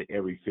got to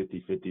every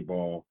 50-50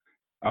 ball,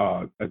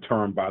 a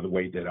term, by the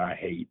way, that I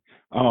hate,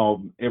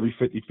 every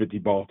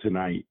 50-50 ball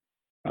tonight.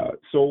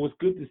 So it was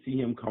good to see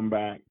him come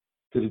back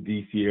to the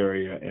D.C.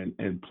 area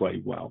and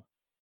play well.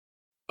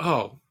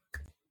 Oh,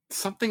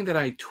 something that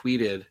I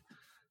tweeted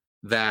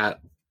that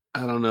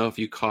I don't know if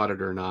you caught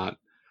it or not.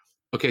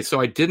 Okay,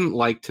 so I didn't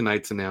like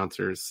tonight's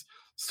announcers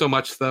so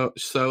much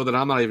so that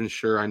I'm not even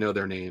sure I know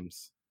their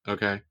names.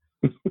 Okay.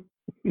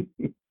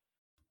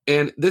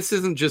 And this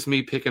isn't just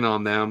me picking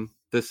on them.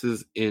 This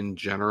is in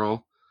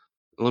general.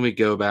 Let me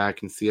go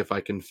back and see if I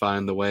can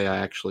find the way I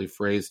actually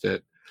phrased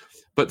it.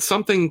 But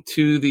something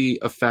to the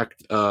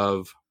effect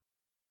of,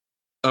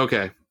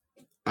 okay,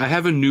 I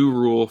have a new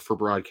rule for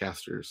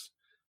broadcasters.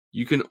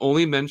 You can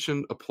only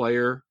mention a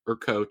player or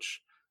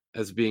coach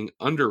as being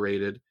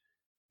underrated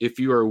if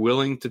you are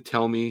willing to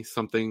tell me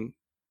something,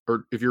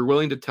 or if you're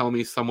willing to tell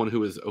me someone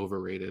who is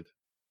overrated.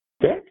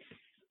 That's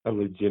a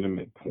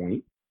legitimate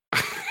point.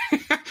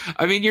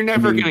 I mean, you're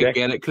never going to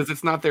get it because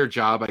it's not their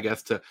job, I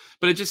guess,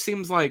 but it just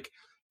seems like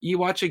you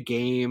watch a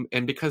game,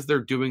 and because they're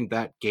doing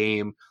that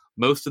game,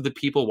 most of the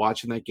people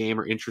watching that game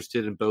are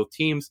interested in both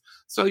teams.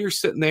 So you're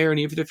sitting there, and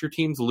even if your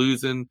team's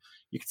losing,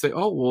 you can say,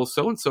 oh, well,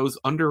 so-and-so is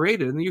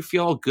underrated, and you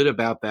feel all good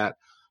about that.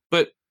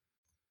 But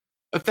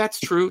if that's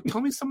true,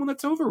 tell me someone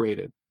that's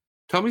overrated.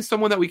 Tell me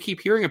someone that we keep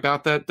hearing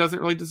about that doesn't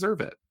really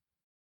deserve it.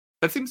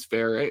 That seems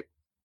fair, right?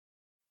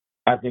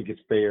 I think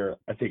it's fair.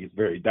 I think it's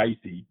very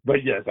dicey,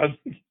 but yes,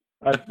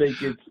 I think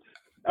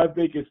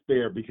it's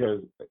fair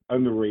because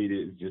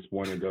underrated is just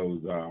one of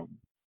those.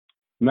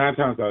 9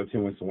 times out of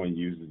 10, when someone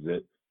uses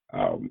it,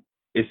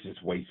 it's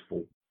just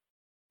wasteful.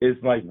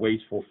 It's like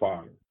wasteful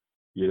fodder,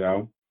 you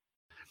know?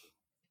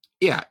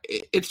 Yeah,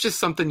 it's just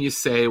something you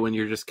say when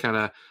you're just kind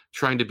of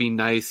trying to be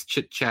nice,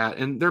 chit chat,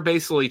 and they're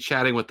basically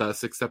chatting with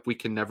us, except we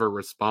can never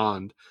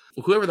respond.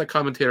 Whoever that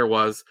commentator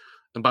was,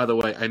 and by the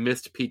way, I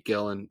missed Pete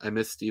Gillen, I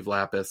missed Steve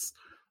Lapis.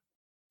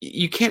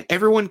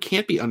 Everyone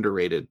can't be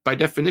underrated. By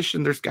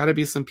definition, there's got to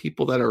be some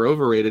people that are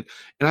overrated.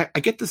 And I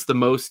get this the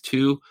most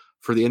too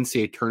for the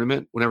NCAA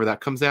tournament. Whenever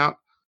that comes out,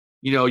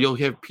 you'll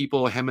have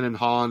people hemming and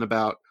hawing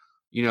about,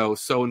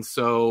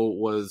 so-and-so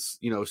was,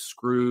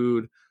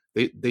 screwed.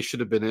 They should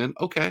have been in.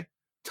 Okay.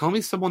 Tell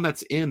me someone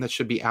that's in that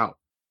should be out.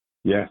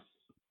 Yes.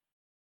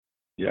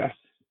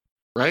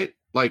 Right?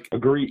 Like,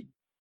 agreed.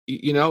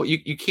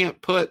 You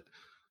can't put,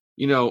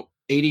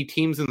 80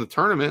 teams in the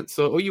tournament.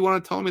 So, you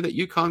want to tell me that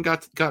UConn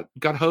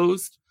got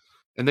hosed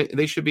and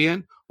they should be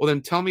in? Well,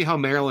 then tell me how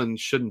Maryland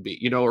shouldn't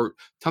be, or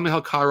tell me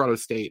how Colorado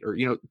State, or,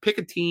 pick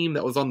a team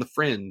that was on the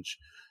fringe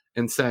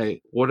and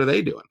say, what are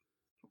they doing?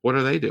 What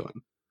are they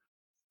doing?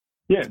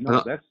 Yeah,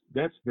 no,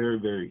 that's very,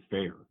 very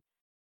fair.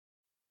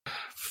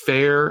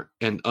 Fair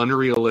and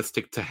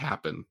unrealistic to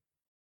happen.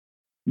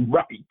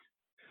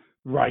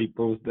 Right,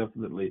 most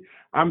definitely.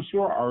 I'm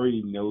sure I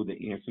already know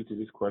the answer to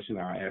this question.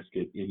 I'll ask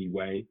it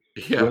anyway.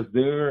 Yeah. Was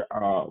there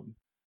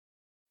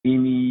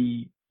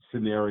any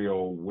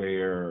scenario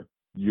where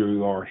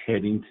you are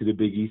heading to the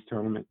Big East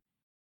tournament?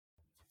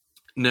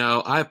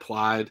 No, I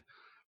applied,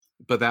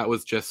 but that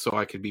was just so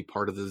I could be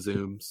part of the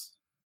Zooms.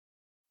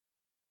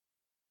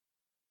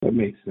 That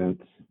makes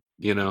sense.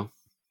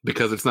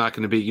 Because it's not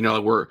going to be,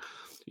 the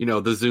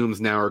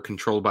Zooms now are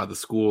controlled by the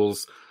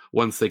schools.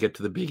 Once they get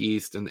to the Big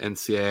East and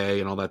NCAA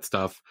and all that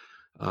stuff,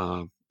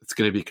 it's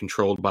going to be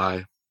controlled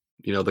by,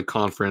 the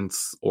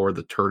conference or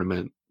the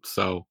tournament.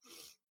 So,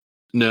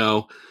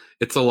 no,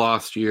 it's a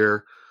lost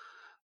year.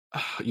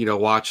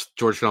 Watch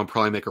Georgetown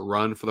probably make a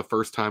run for the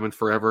first time in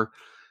forever,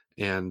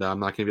 and I'm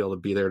not going to be able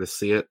to be there to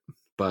see it,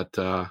 but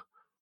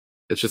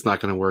it's just not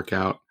going to work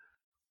out.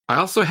 I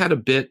also had a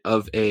bit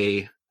of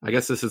I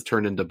guess this has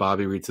turned into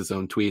Bobby reads his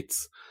own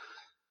tweets.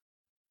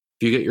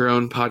 If you get your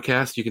own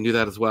podcast, you can do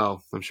that as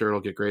well. I'm sure it'll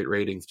get great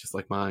ratings, just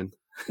like mine.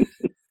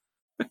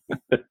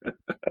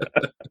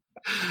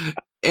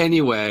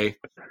 Anyway,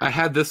 I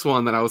had this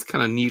one that I was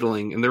kind of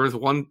needling, and there was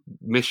one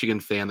Michigan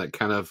fan that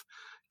kind of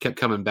kept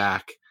coming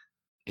back,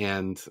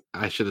 and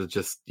I should have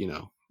just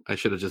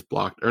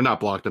blocked, or not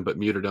blocked him, but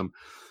muted him.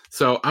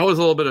 So I was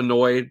a little bit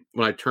annoyed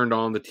when I turned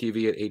on the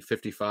TV at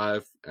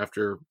 8:55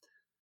 after,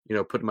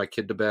 putting my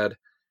kid to bed,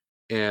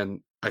 and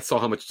I saw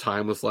how much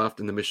time was left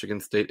in the Michigan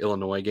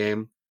State-Illinois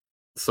game.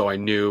 So I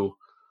knew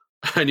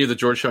the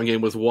Georgetown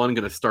game was, 1,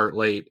 going to start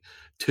late.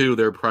 2,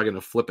 they're probably going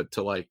to flip it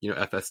to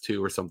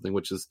FS2 or something,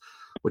 which is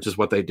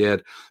what they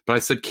did. But I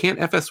said, can't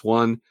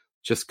FS1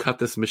 just cut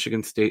this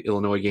Michigan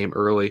State-Illinois game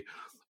early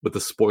with a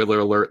spoiler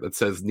alert that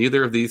says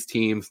neither of these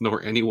teams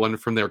nor anyone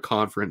from their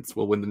conference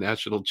will win the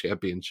national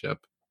championship?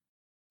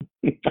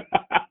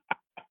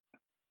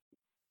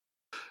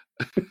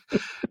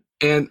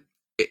 And,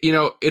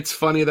 it's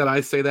funny that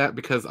I say that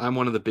because I'm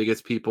one of the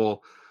biggest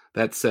people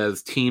that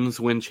says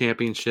teams win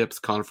championships,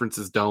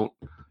 conferences don't.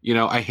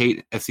 I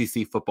hate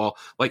SEC football.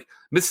 Like,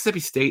 Mississippi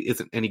State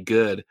isn't any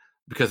good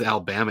because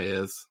Alabama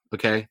is,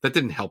 okay? That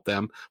didn't help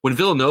them. When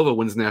Villanova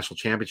wins the national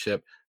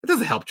championship, it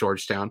doesn't help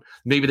Georgetown.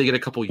 Maybe they get a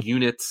couple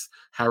units,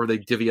 however they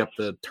divvy up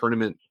the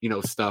tournament,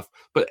 stuff.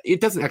 But it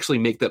doesn't actually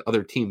make that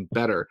other team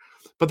better.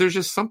 But there's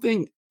just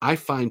something I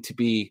find to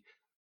be,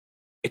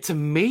 it's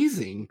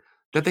amazing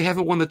that they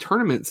haven't won the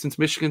tournament since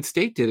Michigan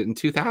State did it in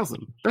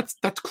 2000.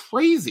 That's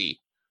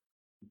crazy.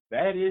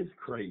 That is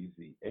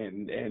crazy,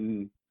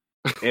 and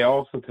it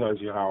also tells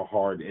you how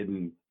hard.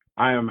 And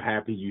I am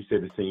happy you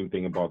said the same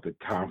thing about the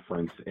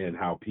conference and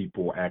how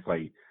people act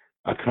like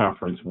a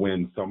conference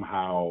win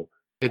somehow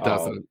it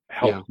doesn't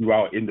help you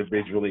out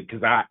individually,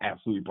 because I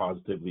absolutely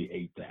positively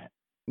hate that.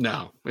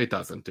 No, it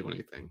doesn't do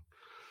anything.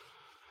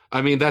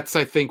 I mean, that's,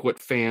 I think, what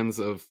fans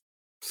of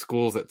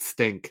schools that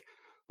stink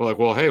were like,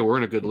 well, hey, we're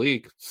in a good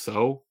league,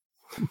 so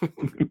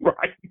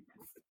right.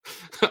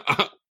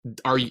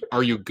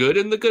 Are you good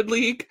in the good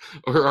league,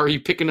 or are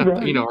you picking up,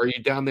 right. Are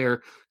you down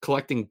there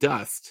collecting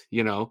dust,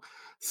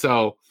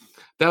 So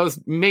that was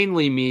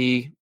mainly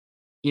me,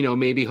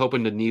 maybe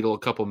hoping to needle a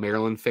couple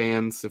Maryland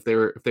fans if they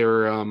were,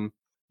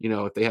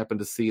 if they happen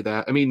to see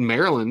that. I mean,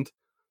 Maryland,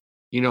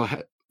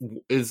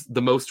 is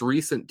the most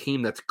recent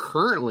team that's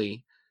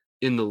currently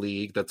in the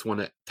league that's won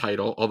a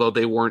title, although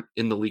they weren't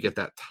in the league at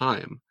that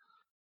time.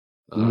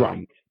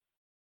 Right.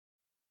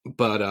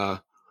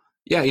 But,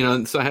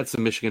 yeah, so I had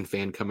some Michigan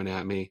fan coming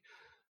at me,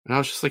 and I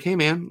was just like, hey,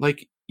 man,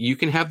 like, you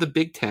can have the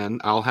Big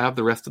Ten. I'll have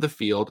the rest of the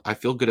field. I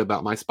feel good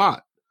about my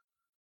spot.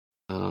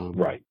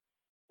 Right.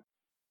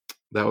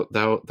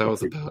 That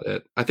was about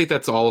it. I think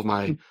that's all of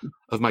my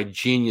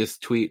genius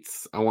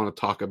tweets I want to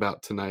talk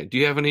about tonight. Do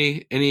you have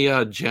any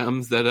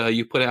gems that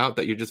you put out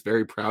that you're just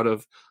very proud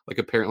of? Like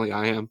apparently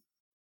I am.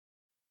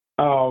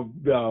 Oh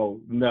no.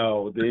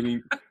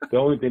 The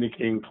only thing that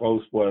came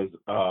close was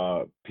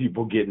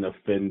people getting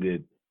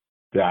offended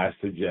that I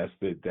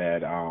suggested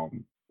that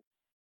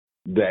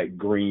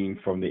Green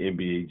from the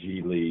NBA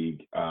G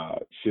League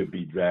should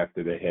be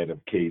drafted ahead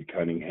of Cade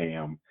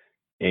Cunningham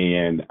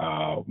and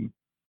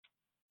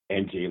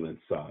Jalen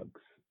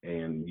Suggs.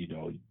 And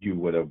you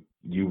would have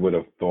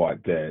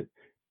thought that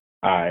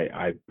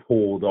I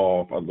pulled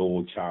off a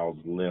little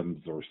child's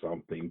limbs or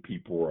something.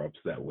 People were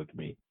upset with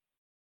me,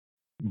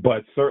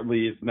 but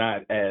certainly it's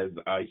not as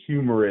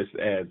humorous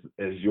as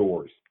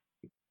yours.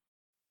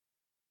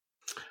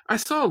 I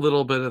saw a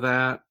little bit of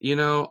that.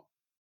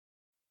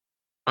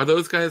 Are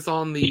those guys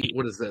on the,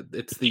 what is that?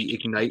 It's the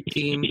Ignite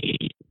team.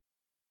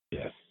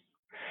 Yes.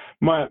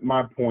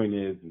 My point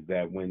is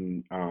that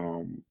when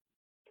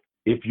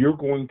if you're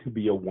going to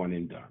be a one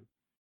and done,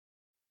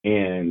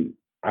 and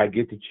I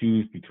get to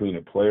choose between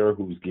a player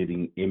who's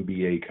getting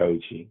NBA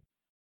coaching,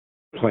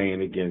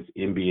 playing against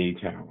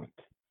NBA talent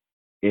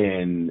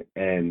in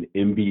an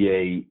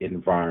NBA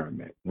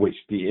environment, which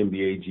the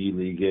NBA G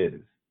League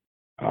is,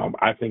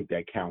 I think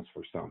that counts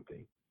for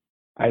something.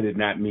 I did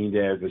not mean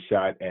that as a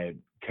shot at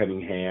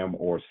Cunningham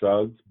or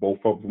Suggs. Both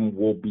of them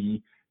will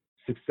be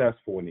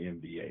successful in the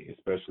NBA,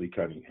 especially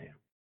Cunningham.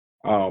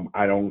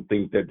 I don't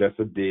think that that's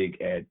a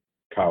dig at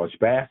college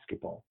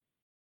basketball.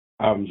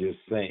 I'm just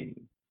saying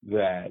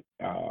that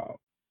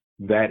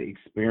that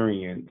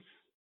experience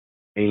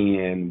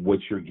and what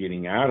you're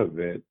getting out of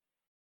it,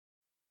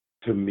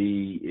 to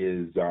me,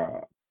 is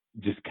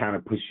just kind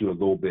of push you a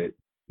little bit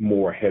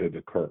more ahead of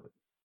the curve.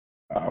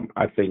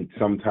 I think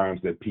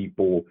sometimes that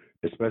people,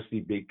 especially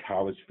big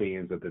college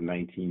fans of the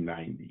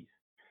 1990s,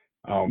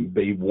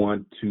 they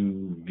want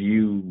to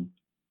view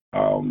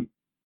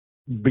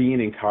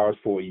being in college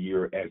for a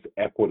year as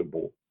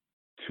equitable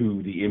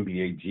to the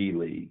NBA G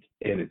League,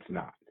 and it's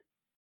not.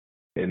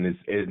 And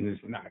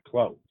it's not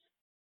close.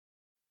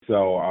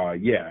 So I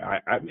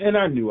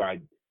knew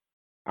I'd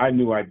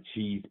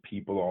cheese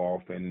people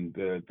off, and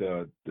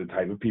the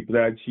type of people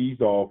that I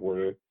cheesed off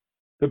were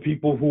the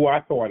people who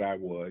I thought I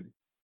would,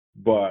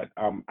 but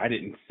I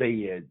didn't say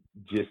it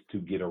just to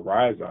get a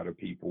rise out of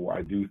people.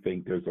 I do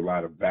think there's a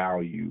lot of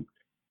value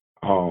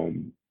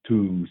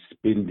to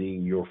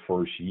spending your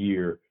first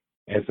year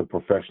as a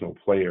professional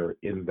player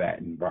in that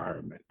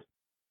environment.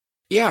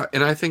 Yeah,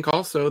 and I think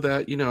also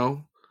that,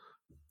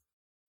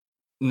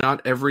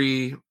 not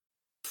every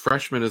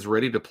freshman is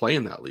ready to play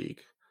in that league.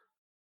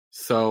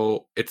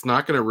 So it's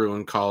not going to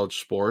ruin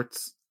college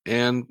sports,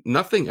 and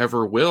nothing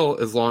ever will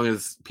as long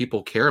as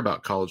people care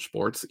about college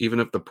sports, even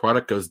if the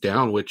product goes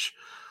down, which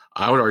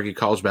I would argue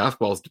college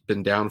basketball has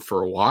been down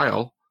for a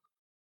while.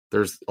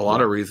 There's a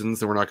lot of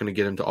reasons, and we're not going to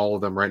get into all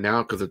of them right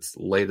now because it's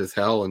late as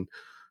hell, and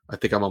I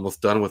think I'm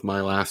almost done with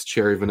my last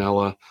cherry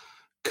vanilla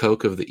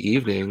Coke of the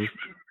evening.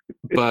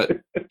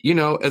 But,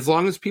 as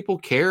long as people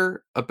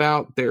care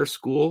about their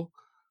school,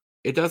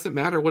 it doesn't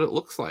matter what it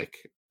looks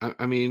like.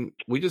 I mean,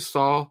 we just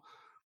saw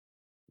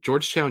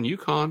Georgetown,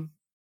 UConn.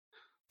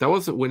 That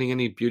wasn't winning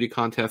any beauty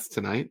contests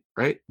tonight,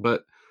 right?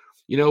 But,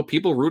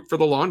 people root for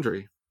the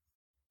laundry.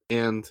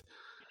 And,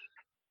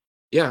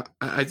 yeah,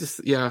 I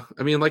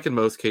mean, like in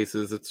most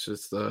cases, it's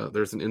just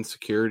there's an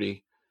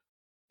insecurity.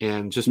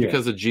 And just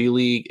because a G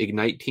League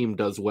Ignite team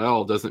does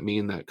well doesn't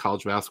mean that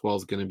college basketball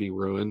is going to be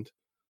ruined,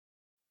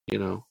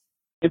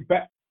 In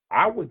fact,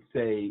 I would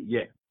say,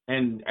 yeah.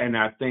 And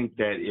I think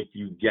that if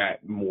you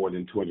got more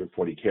than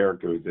 240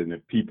 characters, and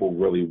if people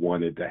really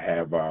wanted to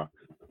have a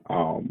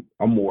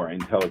more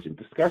intelligent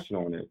discussion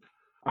on it,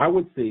 I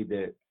would say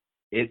that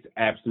it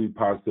absolutely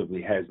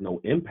positively has no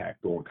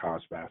impact on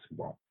college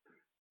basketball,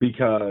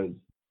 because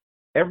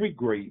every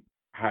great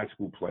high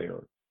school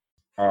player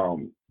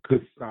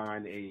could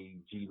sign a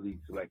G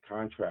League Select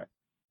contract.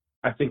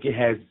 I think it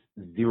has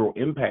zero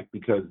impact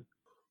because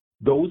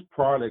those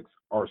products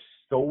are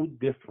so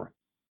different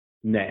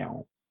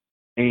now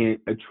and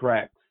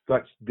attract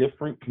such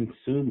different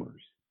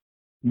consumers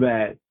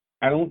that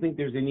I don't think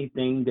there's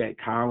anything that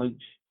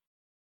college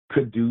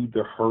could do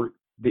to hurt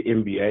the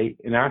NBA.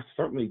 And I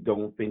certainly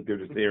don't think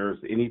there's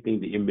anything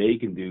the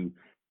NBA can do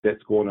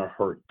that's going to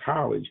hurt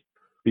college,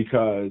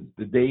 because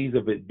the days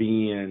of it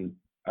being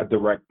a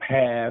direct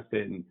path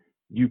and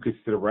you could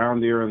sit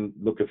around there and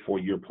look at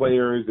four-year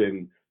players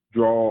and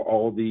draw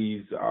all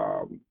these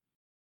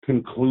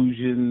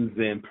conclusions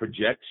and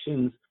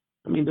projections,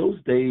 I mean,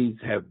 those days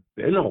have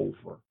been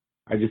over.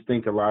 I just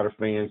think a lot of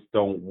fans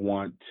don't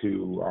want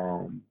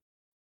to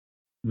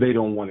they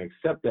don't want to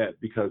accept that,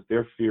 because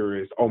their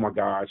fear is, oh my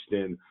gosh,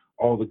 then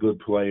all the good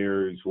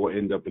players will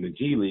end up in the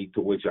G League,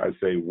 to which I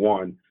say,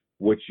 one,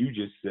 what you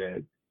just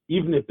said,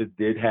 even if it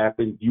did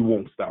happen, you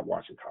won't stop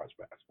watching college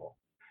basketball.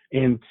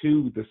 And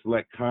two, the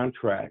select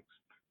contracts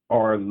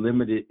are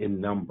limited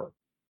in number.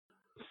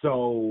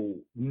 So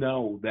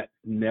no, that's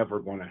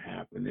never going to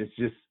happen.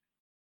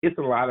 It's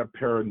a lot of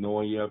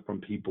paranoia from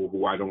people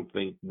who I don't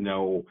think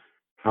know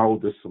how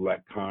the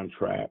select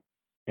contract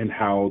and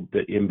how the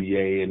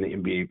NBA and the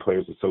NBA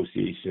Players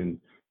Association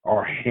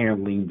are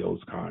handling those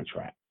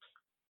contracts.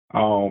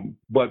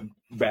 But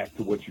back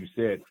to what you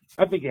said,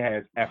 I think it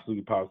has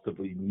absolutely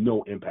positively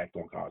no impact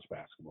on college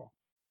basketball.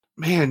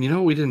 Man,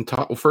 we didn't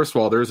talk. Well, first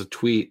of all, there's a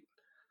tweet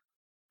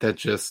that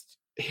just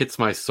hits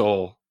my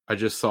soul. I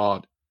just saw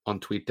it on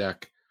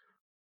TweetDeck. It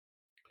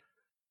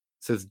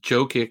says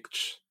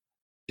Jokic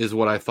is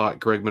what I thought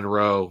Greg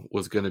Monroe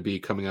was going to be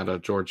coming out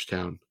of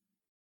Georgetown.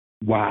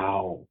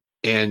 Wow.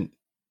 And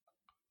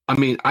I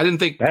mean, I didn't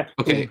think that's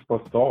food for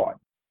thought.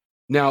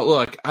 Now,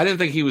 look, I didn't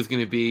think he was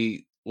going to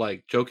be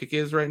like Jokic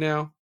is right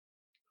now,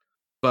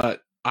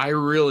 but I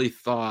really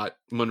thought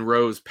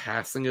Monroe's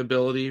passing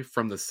ability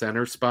from the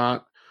center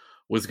spot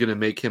was going to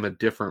make him a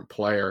different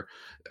player.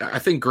 I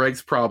think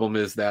Greg's problem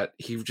is that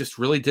he just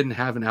really didn't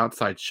have an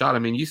outside shot. I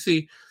mean, you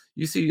see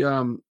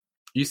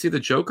the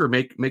Joker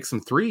make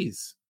some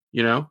threes,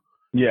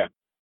 Yeah.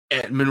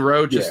 And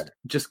Monroe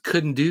just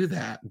couldn't do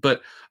that.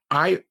 But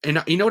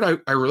you know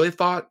what I really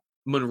thought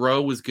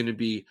Monroe was going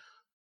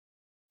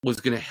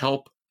to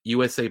help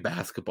USA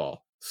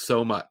basketball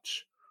so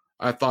much.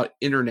 I thought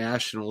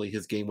internationally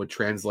his game would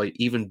translate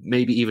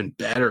maybe even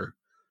better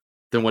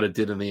than what it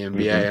did in the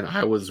NBA, and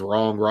I was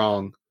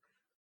wrong.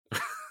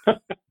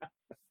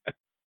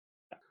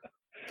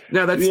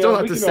 Now that's still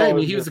not to say. I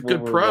mean, he was a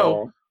good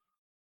pro,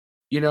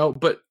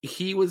 but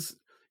he was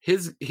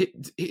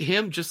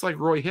him just like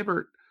Roy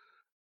Hibbert.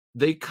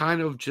 They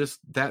kind of just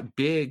that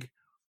big,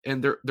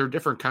 and they're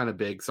different kind of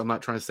big. So I'm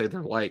not trying to say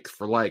they're like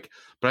for like,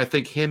 but I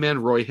think him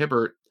and Roy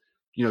Hibbert,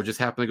 just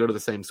happen to go to the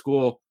same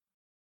school.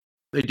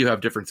 They do have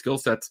different skill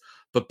sets,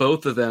 but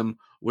both of them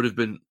would have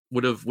been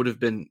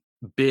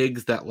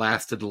bigs that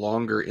lasted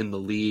longer in the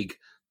league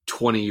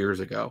 20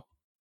 years ago.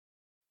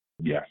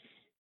 Yes,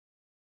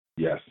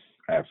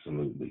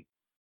 absolutely.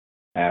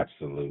 But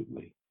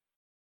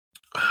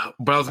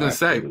I was going to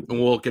say, and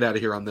we'll get out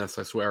of here on this,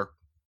 I swear.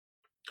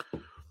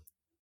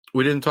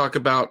 We didn't talk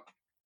about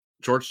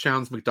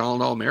Georgetown's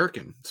McDonald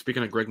All-American.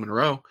 Speaking of Greg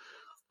Monroe,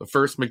 the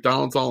first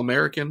McDonald's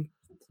All-American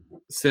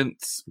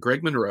since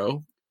Greg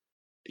Monroe.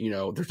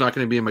 There's not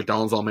going to be a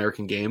McDonald's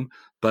All-American game,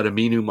 but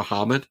Aminu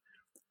Muhammad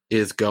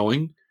is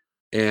going.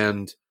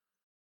 And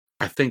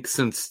I think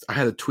since I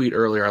had a tweet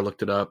earlier, I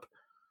looked it up.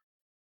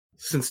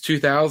 Since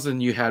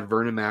 2000, you had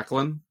Vernon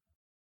Macklin,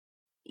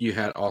 you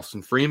had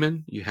Austin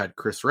Freeman, you had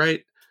Chris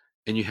Wright,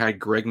 and you had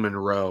Greg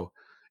Monroe.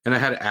 And I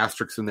had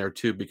asterisks in there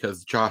too,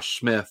 because Josh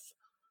Smith,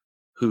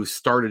 who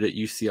started at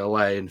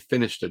UCLA and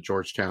finished at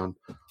Georgetown,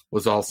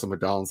 was also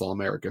McDonald's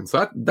All-American.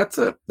 So that's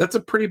a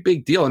pretty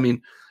big deal. I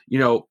mean,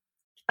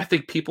 I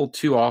think people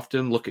too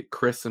often look at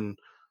Chris and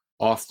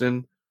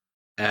Austin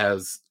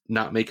as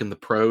not making the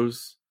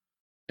pros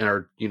and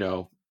are,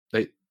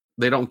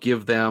 they don't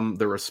give them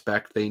the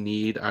respect they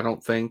need, I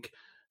don't think,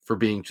 for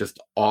being just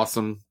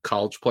awesome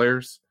college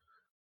players.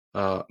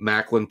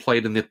 Macklin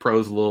played in the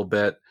pros a little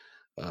bit.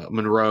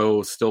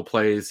 Monroe still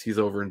plays. He's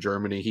over in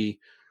Germany. He,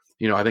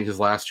 I think his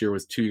last year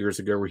was 2 years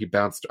ago where he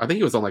bounced. I think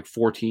he was on like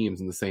 4 teams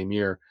in the same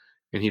year,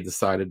 and he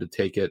decided to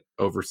take it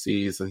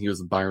overseas, and he was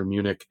in Bayern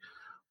Munich.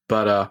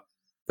 But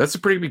that's a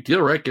pretty big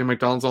deal, right? Getting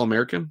McDonald's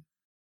All-American?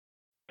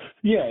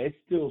 Yeah, it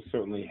still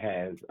certainly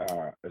has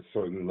a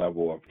certain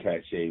level of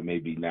cachet,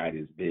 maybe not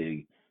as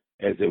big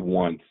as it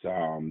once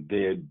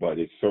did, but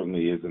it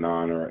certainly is an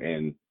honor,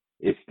 and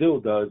it still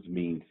does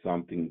mean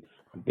something.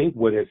 I think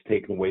what has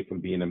taken away from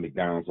being a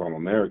McDonald's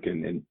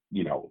All-American, and,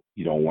 you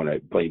don't want to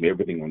blame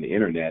everything on the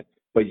internet,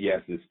 but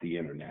yes, it's the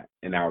internet,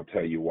 and I'll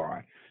tell you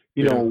why.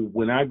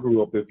 When I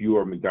grew up, if you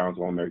were a McDonald's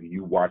All-American,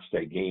 you watched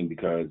that game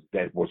because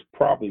that was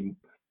probably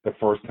the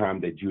first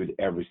time that you had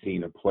ever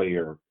seen that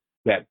player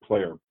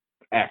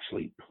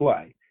actually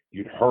play.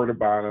 You'd heard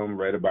about him,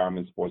 read about him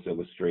in Sports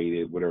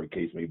Illustrated, whatever the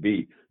case may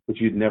be, but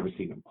you'd never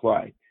seen him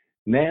play.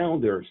 Now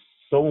there's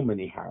so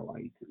many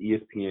highlights.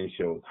 ESPN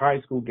shows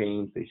high school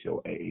games. They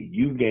show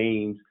AAU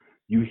games.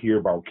 You hear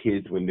about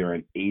kids when they're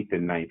in 8th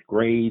and 9th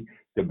grade,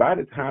 that by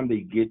the time they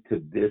get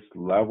to this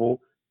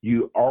level,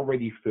 you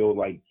already feel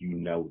like you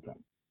know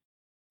them.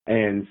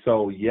 And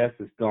so, yes,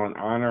 it's still an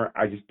honor.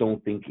 I just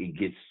don't think it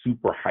gets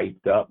super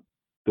hyped up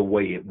the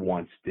way it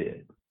once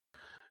did.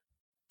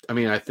 I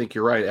mean, I think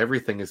you're right.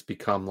 Everything has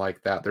become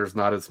like that. There's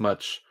not as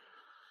much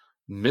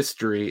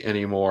mystery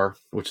anymore,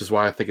 which is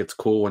why I think it's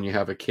cool when you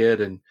have a kid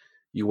and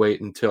you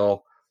wait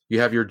until you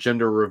have your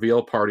gender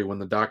reveal party when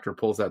the doctor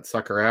pulls that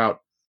sucker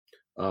out.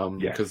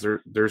 Because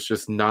there's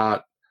just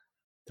not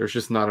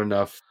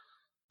enough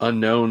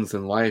unknowns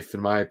in life,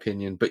 in my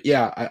opinion. But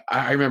yeah,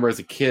 I remember as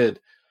a kid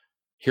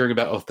hearing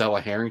about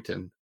Othello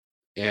Harrington,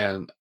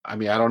 and I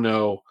mean, I don't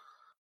know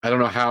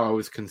how I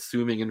was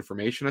consuming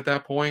information at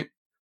that point,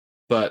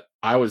 but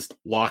I was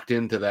locked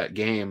into that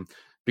game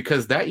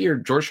because that year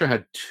Georgia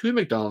had 2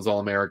 McDonald's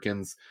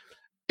All-Americans,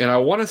 and I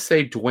want to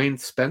say Dwayne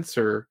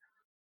Spencer,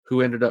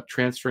 who ended up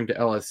transferring to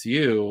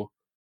LSU,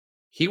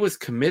 he was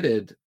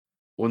committed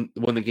when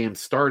the game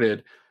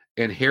started,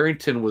 and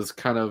Harrington was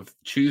kind of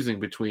choosing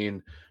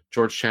between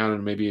Georgetown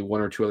and maybe 1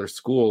 or 2 other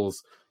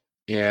schools,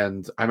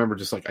 And I remember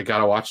just like, I got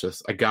to watch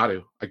this. I got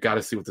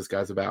to see what this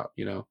guy's about,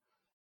 you know?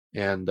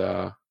 And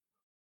I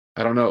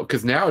don't know.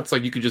 Cause now it's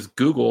like, you could just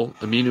Google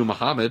Aminu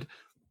Muhammad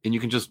and you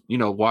can just, you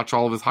know, watch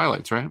all of his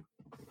highlights, right?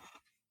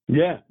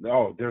 Yeah.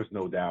 Oh, there's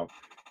no doubt.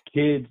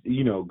 Kids,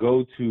 you know,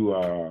 go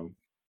to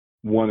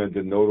one of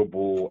the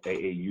notable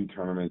AAU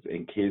tournaments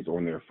and kids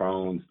on their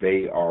phones,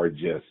 they are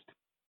just,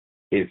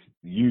 it's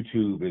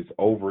YouTube, it's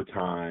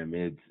Overtime,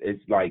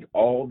 it's like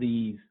all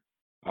these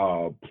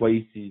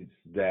places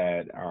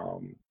that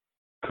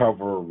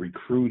cover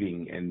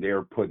recruiting, and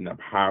they're putting up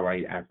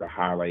highlight after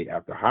highlight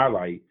after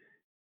highlight.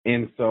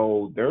 And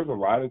so there's a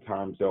lot of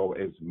times, though,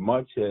 as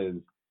much as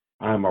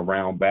I'm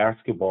around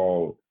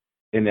basketball,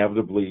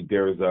 inevitably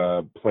there's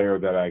a player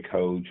that I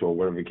coach or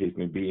whatever the case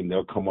may be, and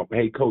they'll come up,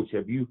 hey, coach,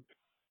 have you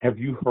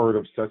heard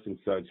of such and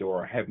such,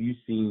 or have you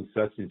seen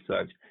such and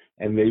such?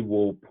 And they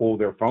will pull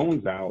their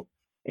phones out,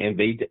 and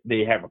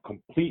they have a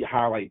complete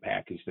highlight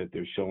package that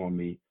they're showing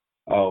me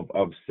of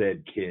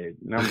said kid.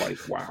 And I'm like,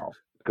 wow.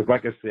 Because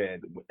like I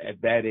said,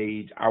 at that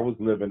age, I was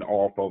living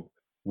off of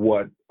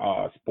what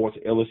Sports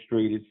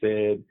Illustrated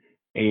said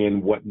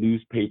and what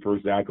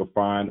newspapers that I could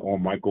find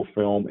on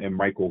Microfilm and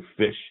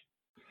Microfiche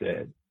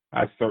said.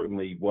 I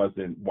certainly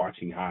wasn't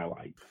watching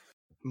highlights.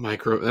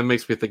 That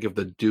makes me think of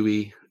the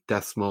Dewey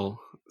Decimal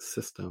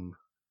System.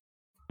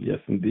 Yes,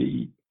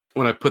 indeed.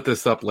 When I put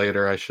this up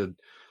later, I should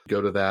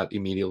go to that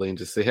immediately and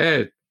just say,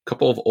 hey, a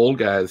couple of old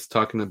guys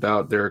talking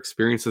about their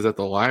experiences at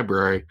the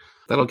library.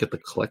 That'll get the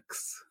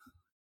clicks.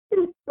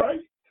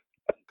 Right.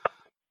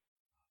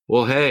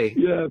 Well, hey.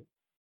 Yeah.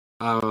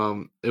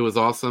 It was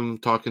awesome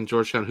talking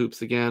Georgetown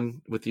hoops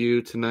again with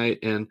you tonight,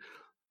 and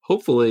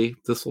hopefully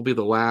this will be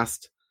the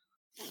last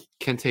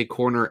Kente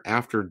Corner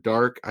after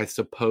dark. I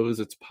suppose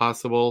it's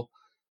possible.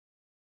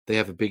 They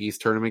have a Big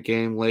East tournament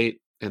game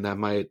late, and that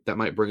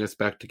might bring us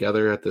back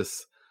together at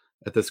this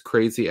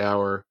crazy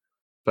hour.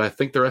 But I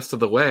think the rest of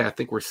the way, I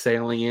think we're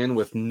sailing in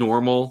with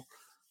normal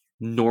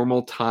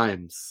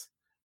times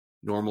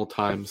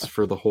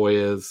for the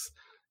Hoyas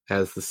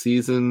as the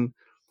season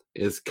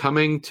is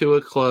coming to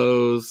a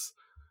close.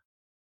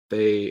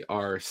 They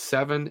are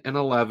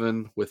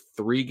 7-11 with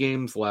 3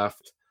 games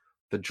left.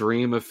 The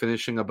dream of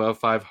finishing above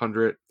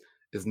 500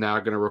 is now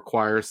going to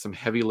require some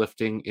heavy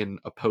lifting in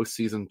a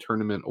postseason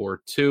tournament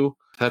or two.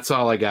 That's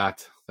all I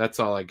got. I'm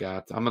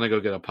going to go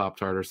get a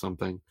Pop-Tart or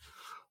something.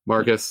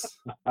 Marcus,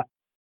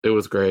 it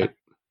was great.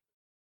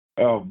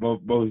 Oh,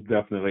 most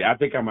definitely. I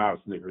think I'm out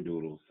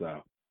snickerdoodles,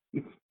 so.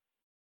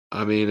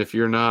 I mean, if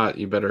you're not,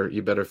 you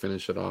better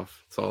finish it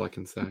off. That's all I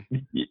can say.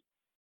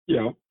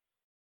 Yeah.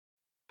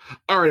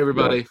 All right,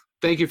 everybody. Yeah.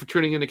 Thank you for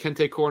tuning in to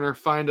Kente Corner.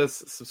 Find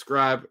us,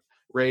 subscribe,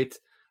 rate.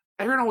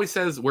 Everyone always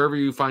says wherever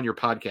you find your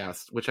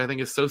podcast, which I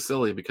think is so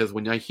silly because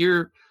when I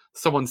hear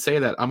someone say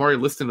that, I'm already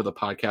listening to the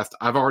podcast.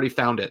 I've already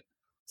found it.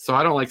 So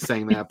I don't like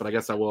saying that, but I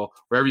guess I will.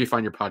 Wherever you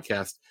find your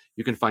podcast,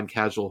 you can find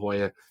Casual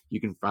Hoya. You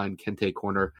can find Kente Corner.